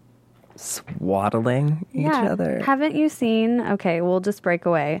 Swaddling each other. Haven't you seen? Okay, we'll just break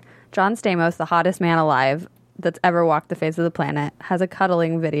away. John Stamos, the hottest man alive that's ever walked the face of the planet, has a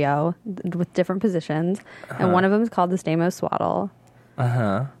cuddling video with different positions, and one of them is called the Stamos Swaddle.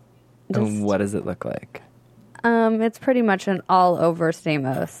 And what does it look like? It's pretty much an all-over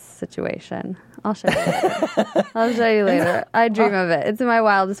Stamos situation. I'll show you later. I'll show you later. I dream of it. It's in my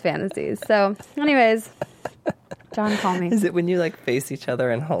wildest fantasies. So, anyways, John, call me. Is it when you like face each other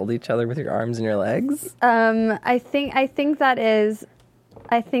and hold each other with your arms and your legs? I think that is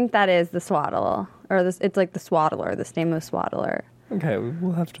the swaddle, or this. It's like the swaddler, the Stamos swaddler. Okay,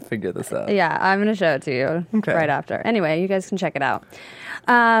 we'll have to figure this out. Yeah, I'm gonna show it to you right after. Anyway, you guys can check it out.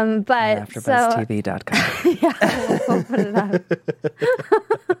 But AfterBuzzTV.com. yeah, we'll put it up.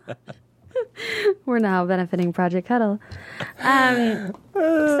 We're now benefiting Project Cuddle.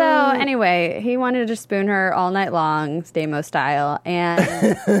 So anyway, he wanted to just spoon her all night long, Stamos style, and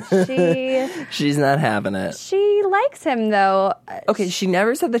She's not having it. she likes him though. Okay, she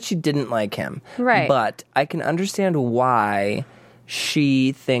never said that she didn't like him. Right. But I can understand why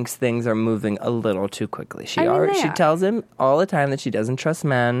she thinks things are moving a little too quickly. She they she are. tells him all the time that she doesn't trust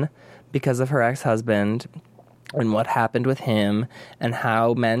men because of her ex-husband. and what happened with him and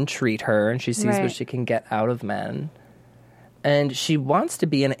how men treat her, and she sees Right. what she can get out of men. And she wants to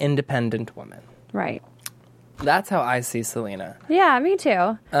be an independent woman. Right. That's how I see Selena. Yeah, me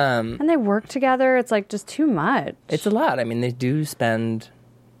too. And they work together. It's like just too much. It's a lot. I mean, they do spend...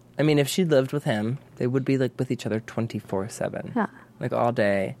 I mean, if she lived with him, they would be like with each other 24/7. Yeah. Like all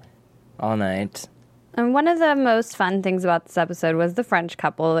day, all night. And one of the most fun things about this episode was the French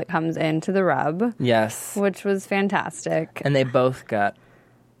couple that comes into the rub, Yes. which was fantastic. And they both got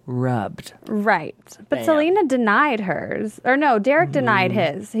rubbed. Right. But Bam. Selena denied hers. Or no, Derek denied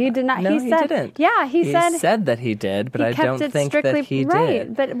his. He denied. No, he he said, didn't. Yeah, he said that he did, but he I kept don't it think strictly that he right.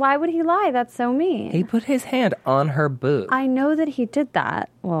 did. But why would he lie? That's so mean. He put his hand on her boob. I know that he did that.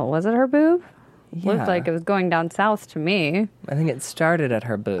 Well, was it her boob? Yeah. Looked like it was going down south to me. I think it started at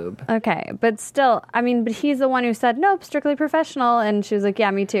her boob. Okay, but still, I mean, but he's the one who said, nope, strictly professional. And she was like,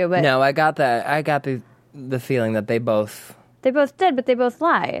 yeah, me too. But No, I got that. I got the feeling that they both... they both did, but they both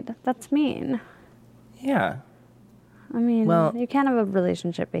lied. That's mean. Yeah. I mean, Well- you can't have a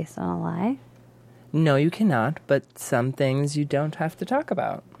relationship based on a lie. No, you cannot, but some things you don't have to talk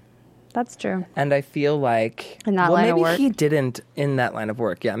about. That's true. And I feel like... In that line of maybe work? he didn't in that line of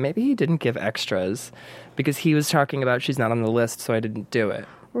work. Yeah, maybe he didn't give extras because he was talking about she's not on the list, so I didn't do it.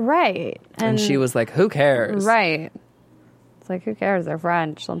 Right. And she was like, who cares? Right. It's like, who cares? They're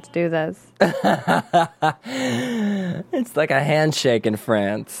French. Let's do this. It's like a handshake in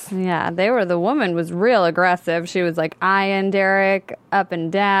France. Yeah, the woman was real aggressive. She was like eyeing Derek up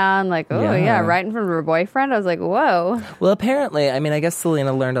and down, like, oh, Yeah. yeah, right in front of her boyfriend. I was like, whoa. Well, apparently, I mean, I guess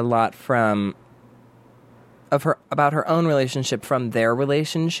Selena learned a lot about her own relationship from their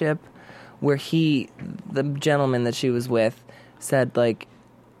relationship, where the gentleman that she was with, said, like,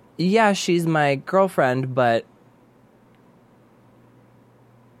 yeah, she's my girlfriend, but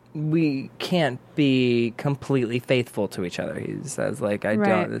we can't be completely faithful to each other. He says, like, I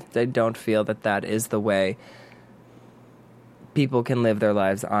don't feel that is the way people can live their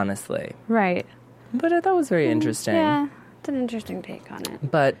lives honestly. Right. But I thought it was very interesting. Yeah, it's an interesting take on it.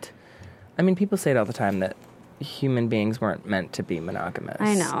 But, I mean, people say it all the time that human beings weren't meant to be monogamous.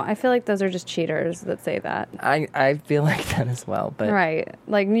 I know. I feel like those are just cheaters that say that. I feel like that as well. But Right.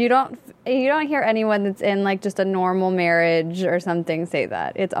 Like, you don't hear anyone that's in, like, just a normal marriage or something say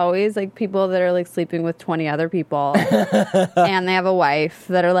that. It's always, like, people that are, like, sleeping with 20 other people and they have a wife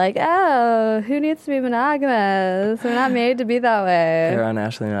that are like, oh, who needs to be monogamous? We're not made to be that way. they're on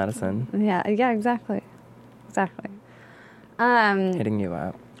Ashley Madison Yeah, exactly. Exactly. hitting you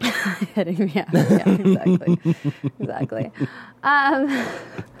out. Hitting me up. Yeah, exactly. Exactly.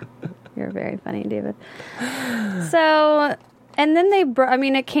 You're very funny, David. So, and then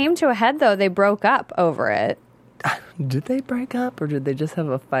it came to a head, though. They broke up over it. Did they break up or did they just have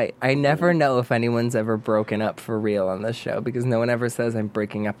a fight? I never know if anyone's ever broken up for real on this show because no one ever says I'm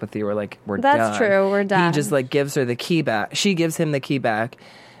breaking up with you or like we're done. That's true, we're done. He just like gives her the key back. She gives him the key back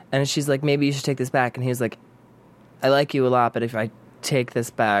and she's like, maybe you should take this back. And he's like, I like you a lot, but if I take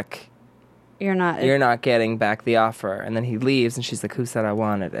this back, You're not getting back the offer. And then he leaves and she's like, who said I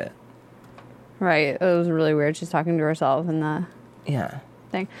wanted it? Right. It was really weird. She's talking to herself in the Yeah.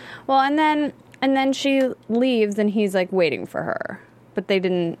 thing. Well, and then she leaves and he's like waiting for her. But they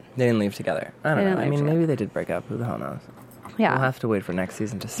didn't. They didn't leave together. I They don't know. didn't I leave mean, together. maybe they did break up. Who the hell knows? Yeah. We'll have to wait for next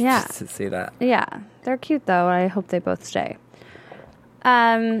season to see that. Yeah. They're cute though. I hope they both stay.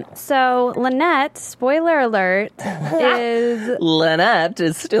 So Lynette, spoiler alert, is Lynette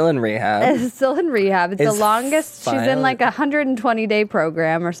is still in rehab. still in rehab. It's the Is longest. She's in finally- like a 120-day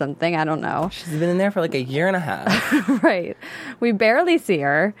program or something. I don't know. She's been in there for like a year and a half. Right. We barely see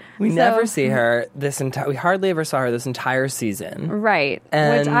her. We So- never see her we hardly ever saw her this entire season. Right. Which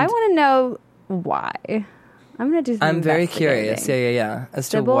And- I want to know why. I'm going to do some I'm very curious. investigating. Yeah. As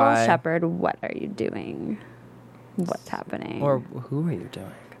to Sybil why. Shepherd, what are you doing? What's happening? Or who are you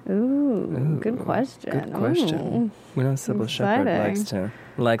doing? Ooh, good question. Good question. We know Sybil Shepherd exciting.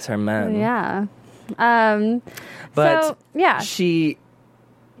 likes her men. Ooh, yeah. But so, yeah. she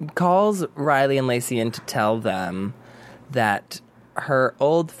calls Riley and Lacey in to tell them that her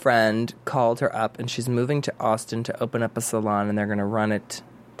old friend called her up and she's moving to Austin to open up a salon and they're going to run it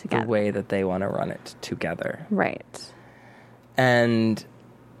Together. the way that they want to run it together. Right. And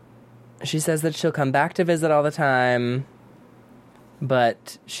she says that she'll come back to visit all the time,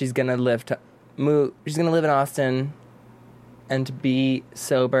 but she's going to live in Austin, and to be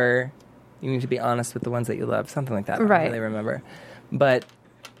sober, you need to be honest with the ones that you love. Something like that. I Right. don't really remember. But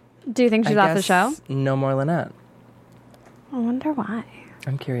Do you think she's I off the guess show? No more Lynette. I wonder why.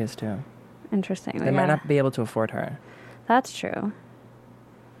 I'm curious too. Interesting. They might not be able to afford her. That's true.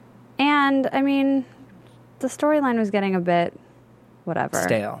 And, I mean, the storyline was getting a bit whatever.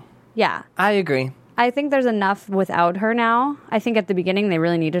 Stale. Yeah. I agree. I think there's enough without her now. I think at the beginning they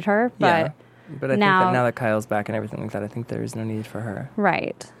really needed her, but Yeah. But I think that now that Kyle's back and everything like that, I think there is no need for her.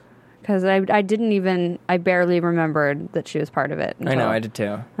 right. Because I barely remembered that she was part of it. I know, I did too.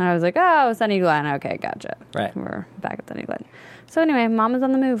 And I was like, oh, Sunny Glenn. Okay, gotcha. Right. We're back at Sunny Glenn. So anyway, Mama's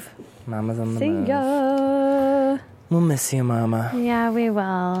on the move. Mama's on the See move. ya. We'll miss you, Mama. Yeah, we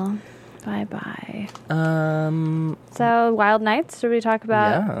will. Bye-bye. So, Wild Nights. Should we talk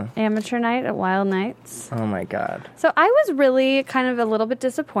about amateur night at Wild Nights? Oh, my God. So, I was really kind of a little bit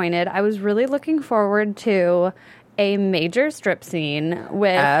disappointed. I was really looking forward to a major strip scene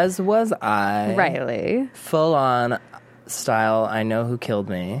with... As was I. Riley. Full on style, I Know Who Killed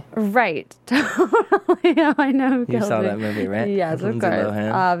Me. Right. Totally. I know who killed me. You saw that movie, right? Yes, of Lindsay course.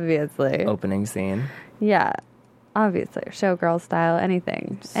 Lohan. Obviously. Opening scene. Yeah. Obviously. Showgirl style,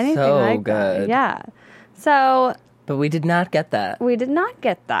 anything. Anything So like good. that. Yeah. So... But we did not get that. We did not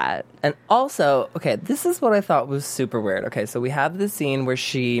get that. And also, okay, this is what I thought was super weird. Okay, so we have the scene where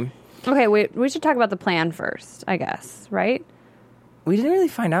she... Okay, wait. We should talk about the plan first, I guess, right? We didn't really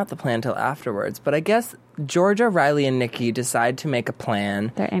find out the plan until afterwards, but I guess Georgia, Riley, and Nikki decide to make a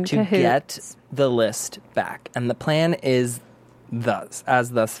plan They're in to cahoots. get the list back. And the plan is thus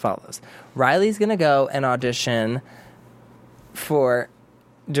follows. Riley's going to go and audition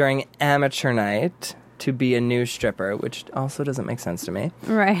during amateur night to be a new stripper, which also doesn't make sense to me.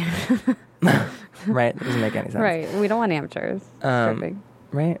 Right. Right? It doesn't make any sense. Right. We don't want amateurs. Stripping.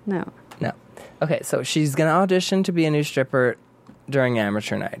 Right? No. No. Okay, so she's going to audition to be a new stripper during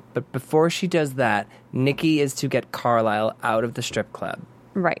amateur night. But before she does that, Nikki is to get Carlisle out of the strip club.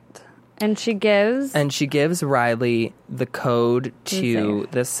 Right. And she gives Riley the code to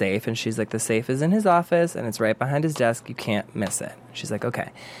the safe. And she's like, the safe is in his office and it's right behind his desk. You can't miss it. She's like,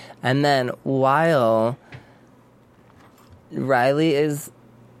 okay. And then while Riley is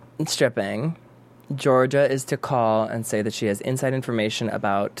stripping, Georgia is to call and say that she has inside information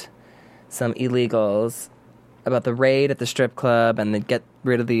about some illegals, about the raid at the strip club, and they get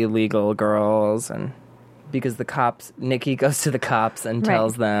rid of the illegal girls. And because the cops, Nikki goes to the cops and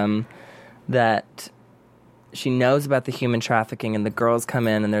tells them that she knows about the human trafficking, and the girls come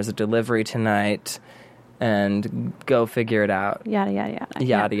in and there's a delivery tonight, and go figure it out. Yada, yada, yada.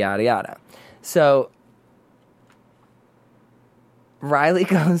 Yada, yada, yada. So Riley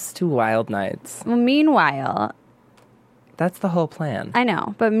goes to Wild Nights. Well, meanwhile... That's the whole plan. I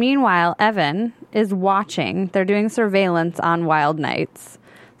know. But meanwhile, Evan is watching. They're doing surveillance on Wild Nights.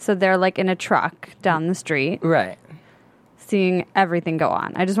 So they're like in a truck down the street. Right. Seeing everything go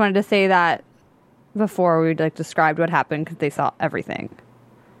on. I just wanted to say that before we described what happened because they saw everything.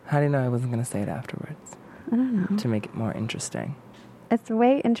 How do you know I wasn't going to say it afterwards? I don't know. To make it more interesting. It's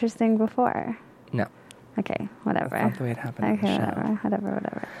way interesting before. No. Okay, whatever. That's not the way it happened Okay, in the show.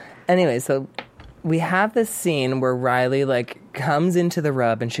 whatever. Anyway, so we have this scene where Riley comes into the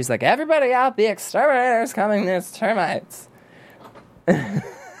rub and she's like, everybody out, the exterminator's coming, there's termites.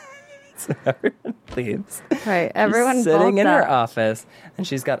 So everyone leaves. Right, everyone She's sitting in her up. office, and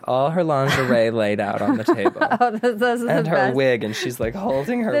she's got all her lingerie laid out on the table. Oh, this is and the her best. wig, and she's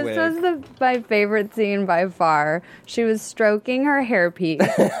holding her wig. This was my favorite scene by far. She was stroking her hairpiece,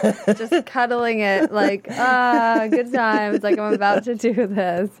 just cuddling it, good times, I'm about to do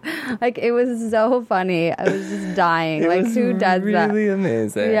this. It was so funny. I was just dying. Who does that? Really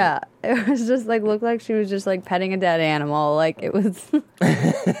amazing. Yeah. It was just looked like she was just petting a dead animal. It was.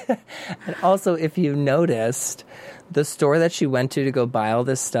 And also, if you noticed, the store that she went to go buy all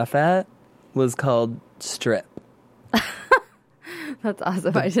this stuff at was called Strip. That's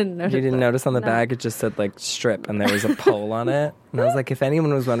awesome. I didn't notice. You didn't notice on the bag? It just said Strip, and there was a pole on it. And I was like, if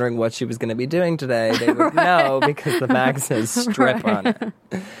anyone was wondering what she was going to be doing today, they would know because the bag says Strip on it.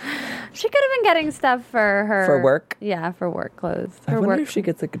 She could have been getting stuff for her... For work? Yeah, for work clothes. I wonder if she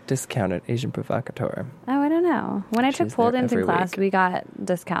gets a discount at Asian Provocateur. Oh, I don't know. When I took She's pole there dancing every class, week. we got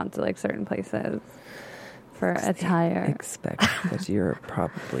discounts at certain places for attire. Expect that you're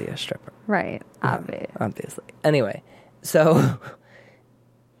probably a stripper. Right. Obviously. Anyway, so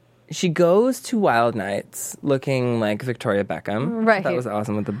she goes to Wild Nights looking like Victoria Beckham. Right. That was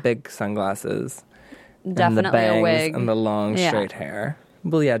awesome with the big sunglasses. Definitely and the bangs a wig. And the long straight hair.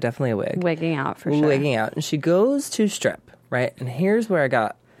 Well, yeah, definitely a wig. Wigging out for sure. Wigging out. And she goes to strip, right? And here's where I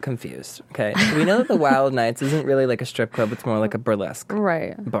got confused, okay? We know that the Wild Nights isn't really a strip club. It's more like a burlesque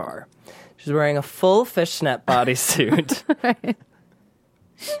bar. She's wearing a full fishnet bodysuit. Right.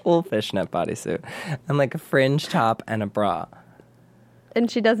 Full fishnet bodysuit. And a fringe top and a bra. and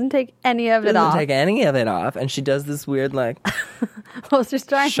she doesn't take any of it Doesn't off. take any of it off, and she does this weird like Well, she's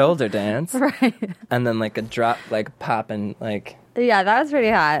trying shoulder dance, right. and then like a drop, like pop and like Yeah, that was pretty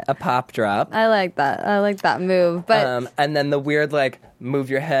hot. a pop drop. I like that. I like that move. But And then the weird like move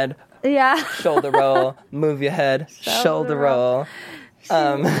your head, yeah, shoulder roll, move your head, shoulder roll.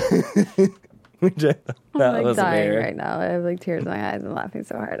 Which I thought I'm that like was dying weird. right now. I have like tears in my eyes and laughing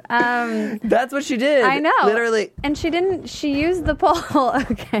so hard. That's what she did. I know. Literally. And she didn't, she used the pole,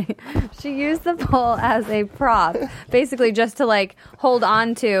 okay. She used the pole as a prop, basically just to like hold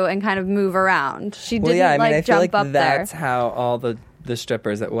on to and kind of move around. She didn't Well, yeah, I mean, like I feel jump like up that's there, how all the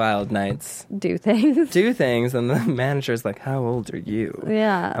strippers at Wild Nights do things. do things, and the manager's like, "How old are you?"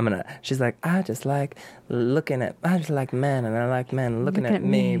 Yeah. She's like, I just like men, and I like men looking at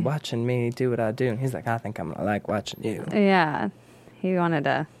me, watching me do what I do. And he's like, I think I'm gonna like watching you. Yeah. He wanted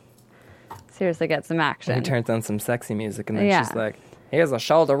to seriously get some action. And he turns on some sexy music, and then Yeah. she's like, here's a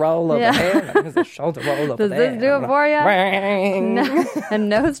shoulder roll over Yeah. here, and here's a shoulder roll over Does there. this do it for you? Ring. No, and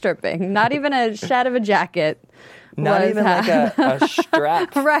no stripping. Not even a shed of a jacket. Not was even like a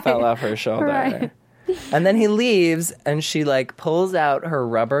strap Right. fell off her shoulder. Right. And then he leaves, and she like pulls out her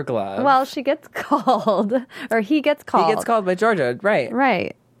rubber glove. Well, she gets called, or he gets called. He gets called by Georgia, right?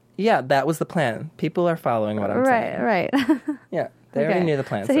 Right. Yeah, that was the plan. People are following what I'm saying. Right. Yeah, they Okay. already knew the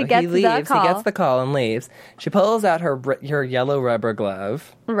plan. So he gets the leaves. call. He gets the call and leaves. She pulls out her yellow rubber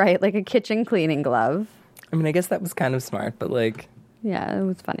glove. Right. Like a kitchen cleaning glove. I mean, I guess that was kind of smart, but like, Yeah, it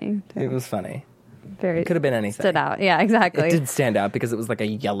was funny. it was funny. Very Could have been anything. stood out. Yeah, exactly. It did stand out because it was like a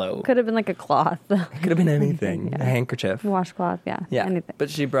yellow. Could have been like a cloth, Could have been anything. A handkerchief. washcloth. Yeah. Yeah, Anything. but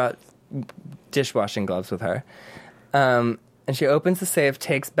she brought dishwashing gloves with her. And she opens the safe,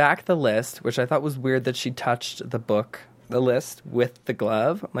 takes back the list, which I thought was weird that she touched the list with the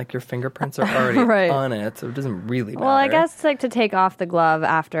glove. I'm like, your fingerprints are already Right. on it, so it doesn't really matter. Well, I guess like to take off the glove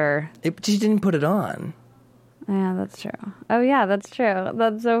after. She didn't put it on. Yeah, that's true. Oh yeah, that's true.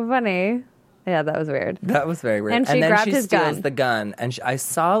 That's so funny. Yeah, that was weird. That was very weird. And she then grabbed she his steals gun. the gun. And I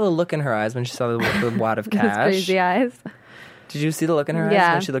saw the look in her eyes when she saw the wad of His cash. crazy eyes. Did you see the look in her eyes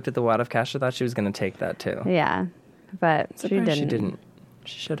Yeah. when she looked at the wad of cash? I thought she was going to take that too. Yeah, but she Surprised didn't. She didn't.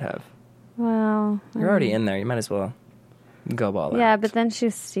 She should have. Well, You're already in there. You might as well go all out. yeah, but then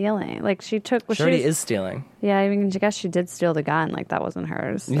she's stealing. Like she took. Well, She already was- is stealing. Yeah, I mean, I guess she did steal the gun. Like that wasn't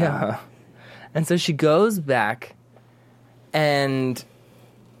hers. So. Yeah. And so she goes back, and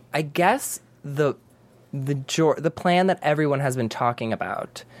I guess the plan that everyone has been talking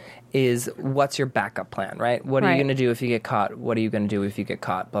about is what's your backup plan, right? What are you Right. going to do if you get caught? What are you going to do if you get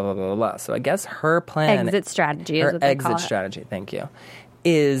caught? Blah, blah, blah, blah, blah. So I guess her plan... Exit strategy is her what they call exit it. strategy, thank you,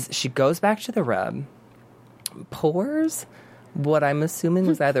 is she goes back to the rub, pours what I'm assuming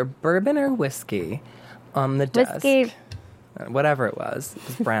was either bourbon or whiskey on the desk. Whiskey. Whatever it was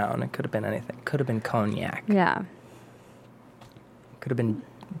brown. It could have been anything. Could have been cognac. Yeah. Could have been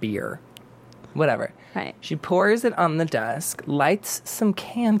beer. Whatever. Right. She pours it on the desk, lights some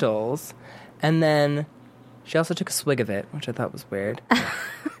candles, and then she also took a swig of it, which I thought was weird.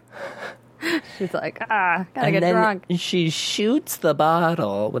 She's like, gotta And get then drunk. she shoots the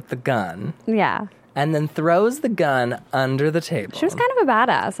bottle with the gun, Yeah. and then throws the gun under the table. She was kind of a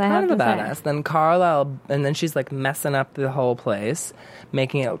badass. I have kind of to a say. badass. Then Carlisle, and then she's like messing up the whole place,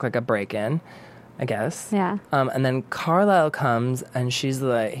 making it look like a break-in, I guess. Yeah. And then Carlisle comes, and he's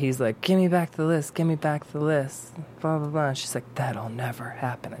like, give me back the list, blah, blah, blah. And she's like, that'll never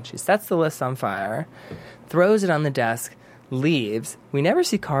happen. And she sets the list on fire, throws it on the desk, leaves. We never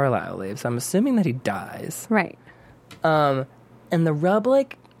see Carlisle leave, so I'm assuming that he dies. Right. And the rub,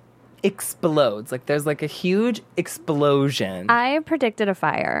 like, explodes. Like, there's, like, a huge explosion. I predicted a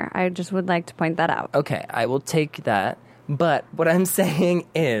fire. I just would like to point that out. Okay, I will take that. But what I'm saying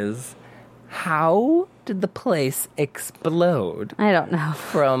is, how did the place explode I don't know.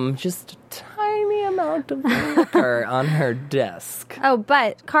 from just a tiny amount of liquor on her desk? Oh,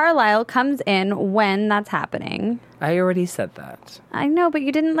 but Carlisle comes in when that's happening. I already said that. I know, but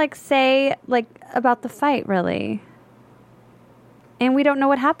you didn't say about the fight, really. And we don't know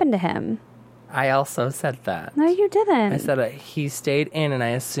what happened to him. I also said that. No, you didn't. I said he stayed in, and I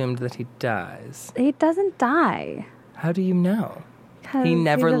assumed that he dies. He doesn't die. How do you know? 'Cause He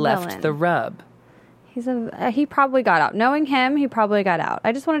never he's a left villain. the rub. He probably got out. Knowing him, he probably got out.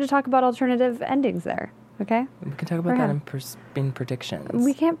 I just wanted to talk about alternative endings there. Okay? We can talk about For that him. in predictions.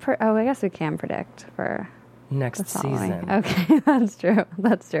 We can't. I guess we can predict for next the following. season. Okay, that's true.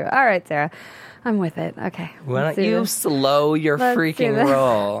 That's true. All right, Sarah, I'm with it. Okay. Why let's don't do you this. slow your Let's do freaking this.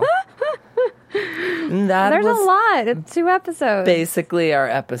 roll? That There's was a lot. It's 2 episodes. basically our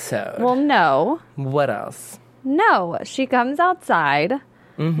episode. Well, no. What else? No, she comes outside,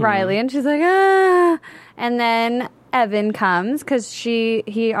 Mm-hmm. Riley, and she's like, ah. And then Evan comes because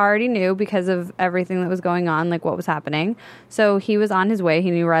he already knew because of everything that was going on, like what was happening. So he was on his way.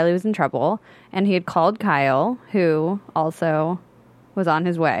 He knew Riley was in trouble, and he had called Kyle, who also was on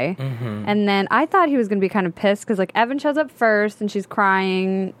his way. Mm-hmm. And then I thought he was going to be kind of pissed because like Evan shows up first, and she's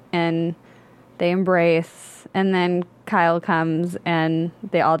crying, and they embrace, and then Kyle comes, and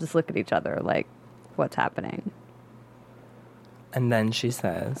they all just look at each other like, what's happening? And then she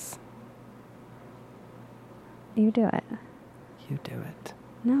says, You do it. you do it.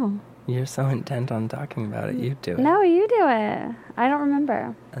 No. You're so intent on talking about it, you do it. No, you do it. I don't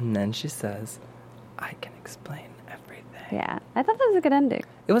remember. And then she says, I can explain everything. Yeah. I thought that was a good ending.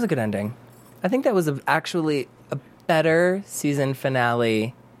 It was a good ending. I think that was actually a better season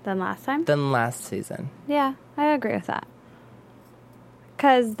finale Than last time? than last season. Yeah, I agree with that.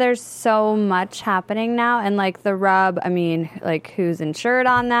 Because there's so much happening now. And, like, the rub, I mean, like, who's insured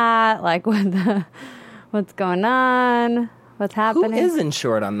on that? Like, what's going on? What's happening? Who is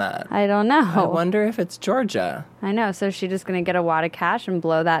insured on that? I don't know. I wonder if it's Georgia. I know. So is she just going to get a wad of cash and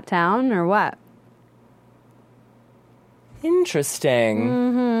blow that town or what? Interesting.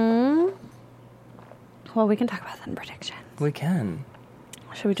 Mm-hmm. Well, we can talk about that in predictions. We can.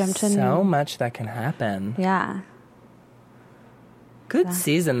 Should we jump to... So much that can happen. Yeah. Good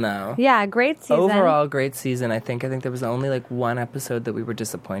season, though. Yeah, great season. Overall, great season, I think. I think there was only, like, one episode that we were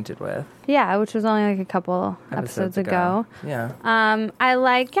disappointed with. Yeah, which was only, like, a couple episodes ago. Yeah. I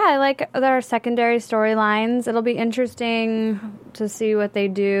like their secondary storylines. It'll be interesting to see what they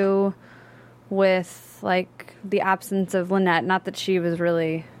do with, like, the absence of Lynette. Not that she was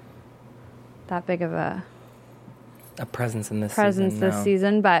really that big of a presence in this presence season. this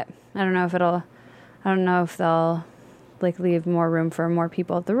season, but I don't know if they'll like leave more room for more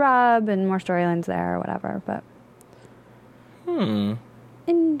people at the rub and more storylines there or whatever, but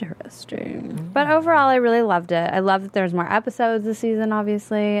interesting. But overall, I really loved it. I love that there's more episodes this season,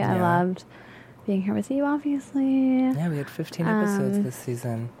 obviously. I loved being here with you, obviously. Yeah, we had 15 episodes this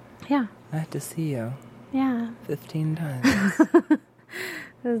season. Yeah. I had to see you Yeah. 15 times.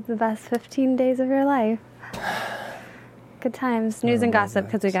 It was the best 15 days of your life. Good times. News and gossip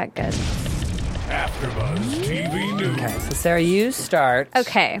because we got good. AfterBuzz TV News. Okay, so Sarah, you start.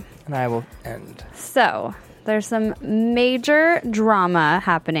 Okay. And I will end. So, there's some major drama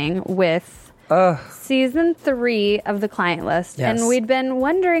happening with season 3 of The Client List. Yes. And we'd been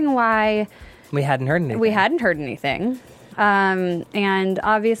wondering why We hadn't heard anything. And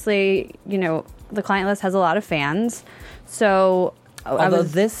obviously, you know, The Client List has a lot of fans. So, Although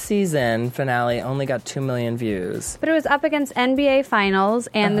this season finale only got 2 million views. But it was up against NBA Finals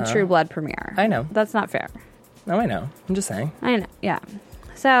and the True Blood premiere. I know. That's not fair. Oh, I know. I'm just saying. I know, yeah.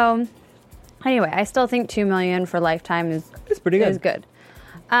 So, anyway, I still think 2 million for Lifetime It's pretty good. is good.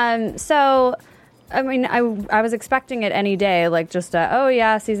 So, I mean, I was expecting it any day, like just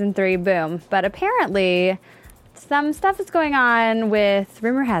season 3, boom. But apparently, some stuff is going on with,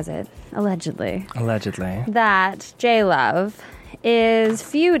 rumor has it, allegedly, that J-Love is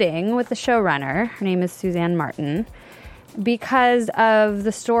feuding with the showrunner. Her name is Suzanne Martin, because of the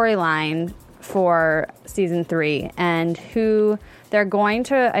storyline for season 3 and who they're going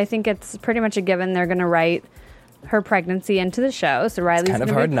to. I think it's pretty much a given they're going to write her pregnancy into the show. So Riley's going to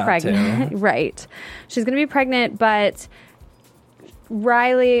be pregnant. Right. She's going to be pregnant, but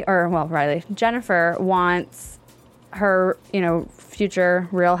Jennifer wants her, future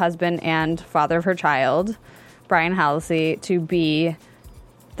real husband and father of her child, Brian Halsey, to be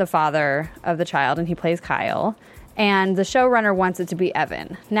the father of the child, and he plays Kyle. And the showrunner wants it to be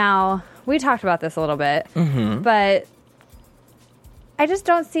Evan. Now, we talked about this a little bit, but I just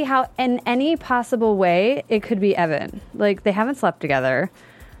don't see how in any possible way it could be Evan. Like, they haven't slept together.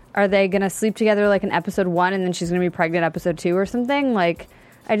 Are they going to sleep together like in episode 1 and then she's going to be pregnant episode 2 or something? Like,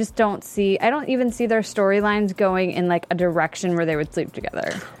 I don't even see their storylines going in like a direction where they would sleep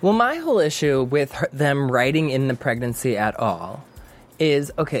together. Well, my whole issue with them writing in the pregnancy at all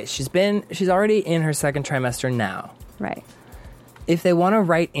is, okay, she's already in her second trimester now. Right. If they want to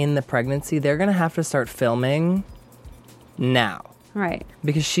write in the pregnancy, they're going to have to start filming now. Right.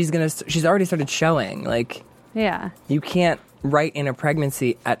 Because she's already started showing. Like, yeah. You can't write in a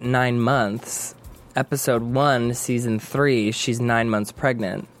pregnancy at 9 months. Episode 1, season 3, she's 9 months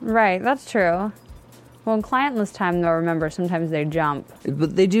pregnant. Right, that's true. Well, in Client List time, though, remember, sometimes they jump.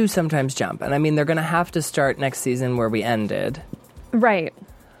 But they do sometimes jump. And I mean, they're going to have to start next season where we ended. Right.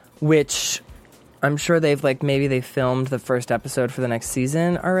 Which I'm sure maybe they filmed the first episode for the next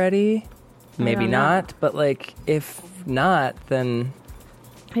season already. Maybe not. But, if not, then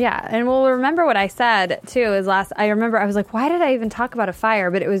Yeah, and well, remember what I said, too, is I remember I was like, why did I even talk about a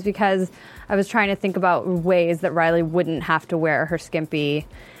fire? But it was because I was trying to think about ways that Riley wouldn't have to wear her skimpy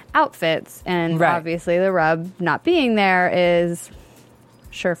outfits. And obviously the rub not being there is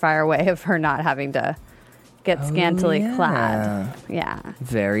surefire way of her not having to get scantily clad. Yeah.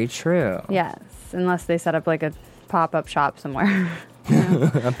 Very true. Yes, unless they set up like a pop-up shop somewhere.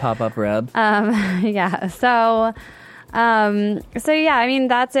 A pop-up rub. Yeah, so yeah, I mean,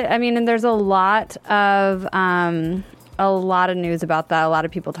 that's it. I mean, and there's a lot of news about that. A lot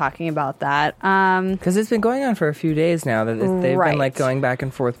of people talking about that. Because it's been going on for a few days now. That they've been like going back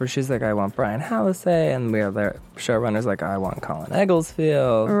and forth where she's like, I want Brian Hallisey, and we are the showrunners like, I want Colin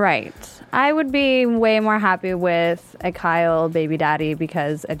Egglesfield. Right. I would be way more happy with a Kyle baby daddy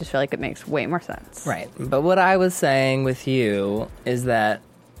because I just feel like it makes way more sense. Right. But what I was saying with you is that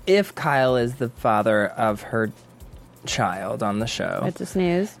if Kyle is the father of her child on the show, It's a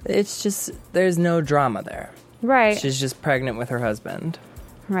snooze. It's just, there's no drama there. Right. She's just pregnant with her husband.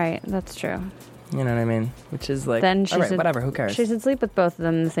 Right. That's true. You know what I mean? Which is like, Then all right, whatever, who cares? She should sleep with both of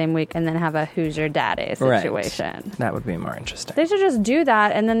them the same week and then have a who's your daddy situation. Right. That would be more interesting. They should just do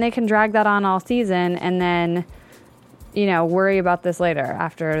that, and then they can drag that on all season, and then, worry about this later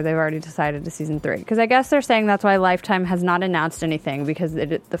after they've already decided to season 3. Because I guess they're saying that's why Lifetime has not announced anything, because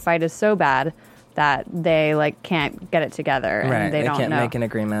the fight is so bad that they can't get it together, and they don't can't know. make an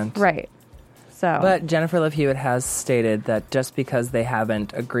agreement. Right. So. But Jennifer Love Hewitt has stated that just because they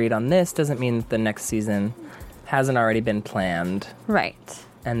haven't agreed on this doesn't mean that the next season hasn't already been planned. Right.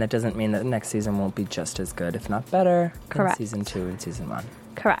 And that doesn't mean that the next season won't be just as good, if not better, Correct. than season 2 and season 1.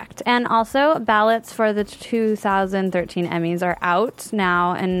 Correct. And also, ballots for the 2013 Emmys are out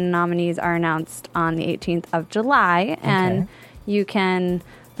now, and nominees are announced on the 18th of July. And you can,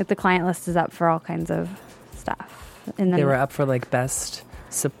 the client list is up for all kinds of stuff. And then They were up for best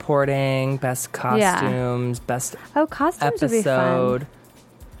supporting, best costumes, best costumes would be fun. episode.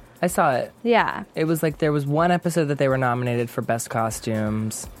 I saw it. Yeah. It was there was one episode that they were nominated for best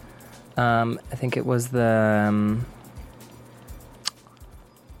costumes. I think it was the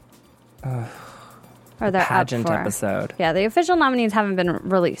Or they're pageant up for. episode. Yeah, the official nominees haven't been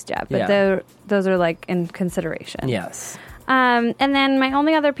released yet, but those are in consideration. Yes. And then my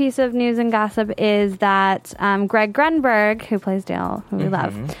only other piece of news and gossip is that Greg Grunberg, who plays Dale, who we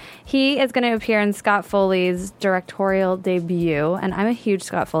love, he is going to appear in Scott Foley's directorial debut. And I'm a huge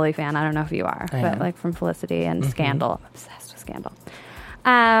Scott Foley fan. I don't know if you are, but from Felicity and Scandal. I'm obsessed with Scandal.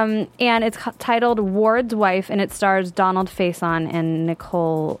 And it's titled Ward's Wife, and it stars Donald Faison and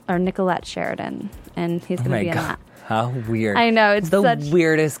Nicolette Sheridan. And he's going to be in that. How weird. I know. It's the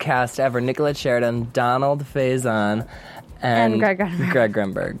weirdest cast ever. Nicolette Sheridan, Donald Faison, and Greg Grunberg. Greg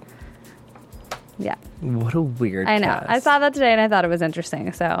Grunberg. Yeah. What a weird I know. cast. I saw that today, and I thought it was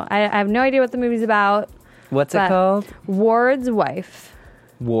interesting. So I have no idea what the movie's about. What's it called? Ward's Wife.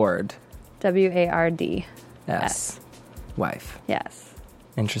 Ward. W-A-R-D. Yes. Wife. Yes.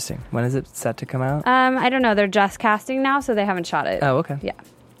 Interesting. When is it set to come out? I don't know. They're just casting now, so they haven't shot it. Oh, okay. Yeah.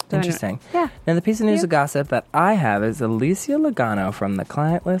 Interesting. Yeah. Now, the piece of news of gossip that I have is Alicia Logano from The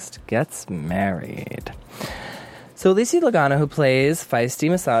Client List gets married. So Alicia Logano, who plays feisty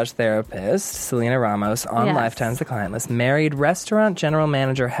massage therapist Selena Ramos on Lifetime's The Client List, married restaurant general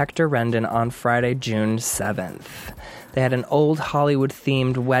manager Hector Rendon on Friday, June 7th. They had an old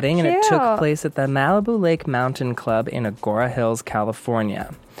Hollywood-themed wedding, and it took place at the Malibu Lake Mountain Club in Agora Hills,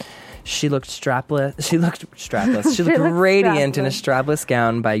 California. She looked strapless. She looked radiant in a strapless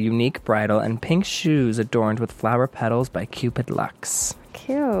gown by Unique Bridal and pink shoes adorned with flower petals by Cupid Luxe.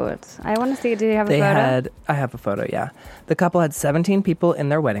 Cute. I want to see. Do you have a photo? I have a photo, yeah. The couple had 17 people in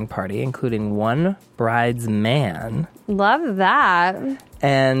their wedding party, including one bride's man. Love that.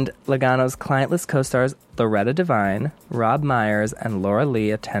 And Logano's Client List co-stars Loretta Devine, Rob Myers, and Laura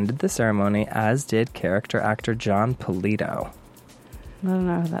Lee attended the ceremony, as did character actor John Polito. I don't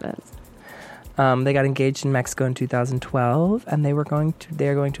know who that is. They got engaged in Mexico in 2012, and they are going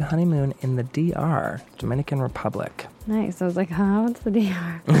to honeymoon in the DR, Dominican Republic. Nice. I was like, what's the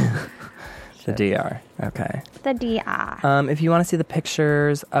DR? The DR. Okay. The DR. If you want to see the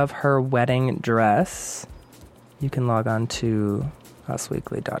pictures of her wedding dress, you can log on to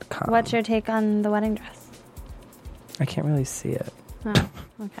usweekly.com. What's your take on the wedding dress? I can't really see it. Oh,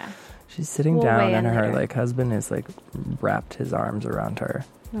 okay. She's sitting down, and her husband is wrapped his arms around her,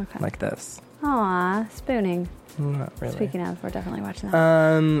 like this. Aw, spooning. Not really. Speaking of, we're definitely watching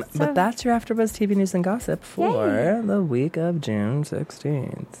that. But that's your AfterBuzz TV news and gossip for the week of June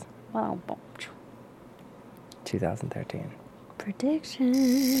 16th, Wow. 2013.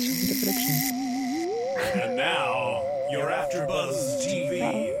 Predictions. And now, Your AfterBuzz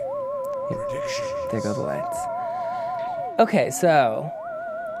TV predictions. There go the lights. Okay, so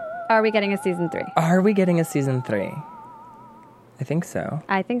Are we getting a season 3? are we getting a season 3? I think so.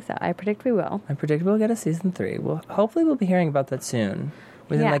 I think so. I predict we will. I predict we'll get a season 3. Well, hopefully we'll be hearing about that soon,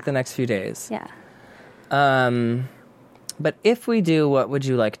 within Yeah. like the next few days. Yeah. But if we do, what would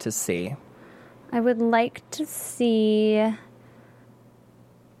you like to see? I would like to see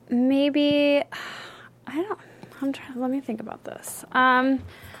maybe let me think about this. I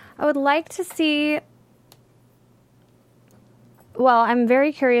would like to see I'm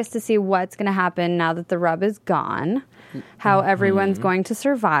very curious to see what's going to happen now that the rub is gone, how everyone's going to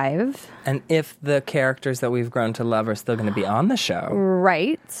survive. And if the characters that we've grown to love are still going to be on the show.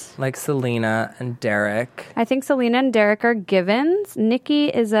 Right. Like Selena and Derek. I think Selena and Derek are givens. Nikki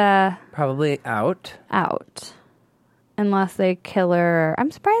is Probably out. Unless they kill her.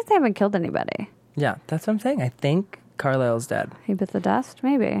 I'm surprised they haven't killed anybody. Yeah, that's what I'm saying. I think Carlisle's dead. He bit the dust,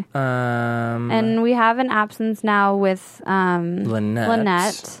 maybe. And we have an absence now with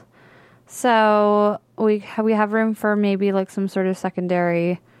Lynette. So we have room for maybe like some sort of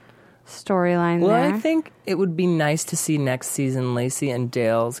secondary storyline there. Well, I think it would be nice to see next season Lacey and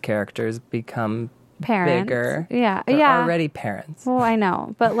Dale's characters become parents. bigger. Yeah. They're yeah. already parents. Well, I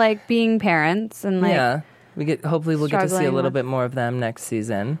know. But like being parents and like yeah. Hopefully we'll get to see a struggling little with- bit more of them next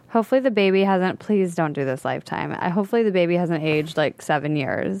season. hopefully the baby hasn't, please don't do this Lifetime. Hopefully the baby hasn't aged like 7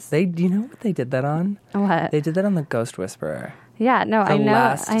 years. Do you know what they did that on? What? They did that on The Ghost Whisperer. Yeah, no, The I know.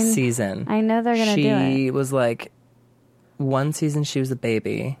 last season. I know they're going to do it. She was like, one season she was a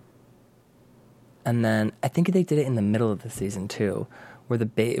baby. And then I think they did it in the middle of the season too, where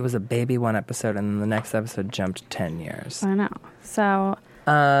it was a baby one episode and then the next episode jumped 10 years. I know. So,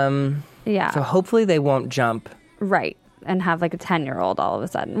 yeah. So hopefully they won't jump. Right. And have like a 10-year-old all of a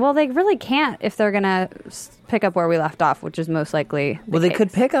sudden. Well, they really can't if they're going to pick up where we left off, which is most likely the Well, they case.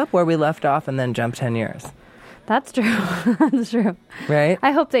 could pick up where we left off and then jump 10 years. That's true. That's true. Right?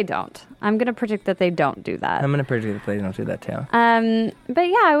 I hope they don't. I'm going to predict that they don't do that. I'm going to predict that they don't do that too. But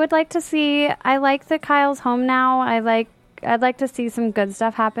yeah, I would like to see, I like that Kyle's home now. I'd like to see some good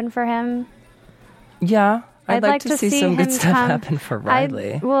stuff happen for him. Yeah. I'd like to see some good him stuff come- happen for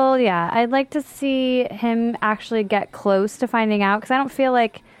Riley. I'd like to see him actually get close to finding out, because I don't feel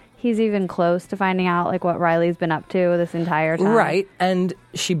like he's even close to finding out like what Riley's been up to this entire time. Right. And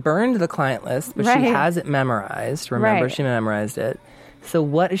she burned the client list, but Right. she has it memorized. Remember, Right. she memorized it. So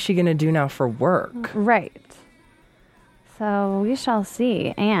what is she going to do now for work? Right. So we shall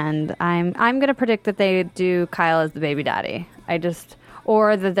see. And I'm going to predict that they do Kyle as the baby daddy.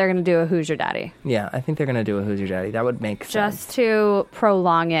 Or that they're going to do a Who's Your Daddy. Yeah, I think they're going to do a Who's Your Daddy. That would make sense. Just to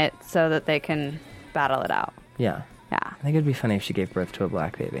prolong it so that they can battle it out. Yeah. Yeah. I think it would be funny if she gave birth to a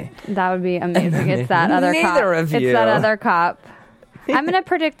black baby. That would be amazing. It's that other cop. Neither of It's you. that other cop. I'm going to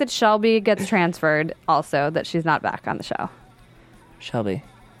predict that Shelby gets transferred also, that she's not back on the show. Shelby.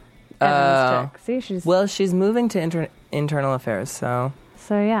 Evan's chick. See, she's... Well, she's moving to internal affairs, so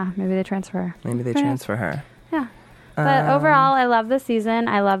So yeah, maybe they transfer her. maybe they transfer her. Yeah. But overall, I love the season.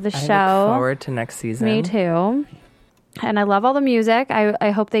 I love the I show. look forward to next season. Me too. And I love all the music.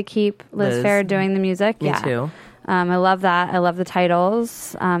 I hope they keep Liz Phair doing the music. Me too. I love that. I love the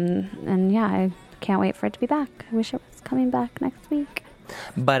titles. And yeah, I can't wait for it to be back. I wish it was coming back next week.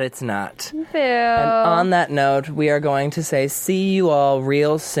 But it's not. Boo. And on that note, we are going to say see you all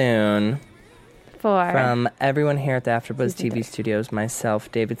real soon. From everyone here at the AfterBuzz TV studios,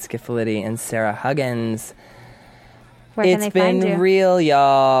 myself, David Scifolitti, and Sarah Huggins. Where can they find you? It's been real,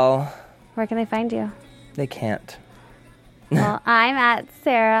 y'all. Where can they find you? They can't. Well, I'm at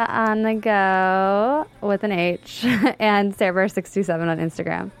Sarah on the go with an H and Sarah627 on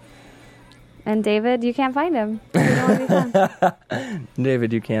Instagram. And David, you can't find him. You don't want to be found.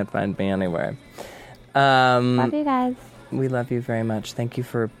 David, you can't find me anywhere. Love you guys. We love you very much. Thank you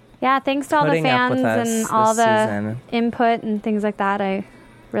for Thanks to all the putting up fans with us and this all the season. input and things like that. I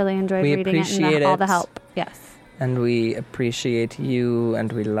really enjoyed We reading it appreciate and all the it. help. Yes. And we appreciate you,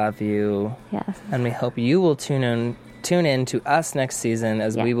 and we love you. Yes. And we hope you will tune in to us next season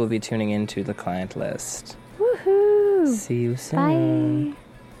as Yes. we will be tuning into the client list. Woohoo. See you soon. Bye.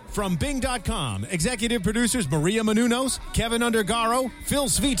 From Bing.com, executive producers Maria Menounos, Kevin Undergaro, Phil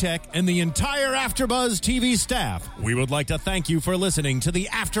Svitek, and the entire AfterBuzz TV staff, we would like to thank you for listening to the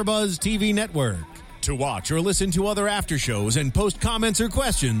AfterBuzz TV network. To watch or listen to other after shows and post comments or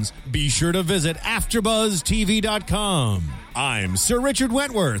questions, be sure to visit AfterBuzzTV.com. I'm Sir Richard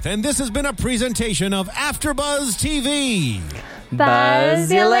Wentworth, and this has been a presentation of AfterBuzz TV.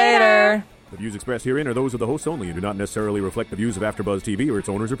 Buzz you later. The views expressed herein are those of the hosts only and do not necessarily reflect the views of AfterBuzz TV or its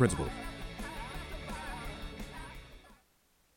owners or principals.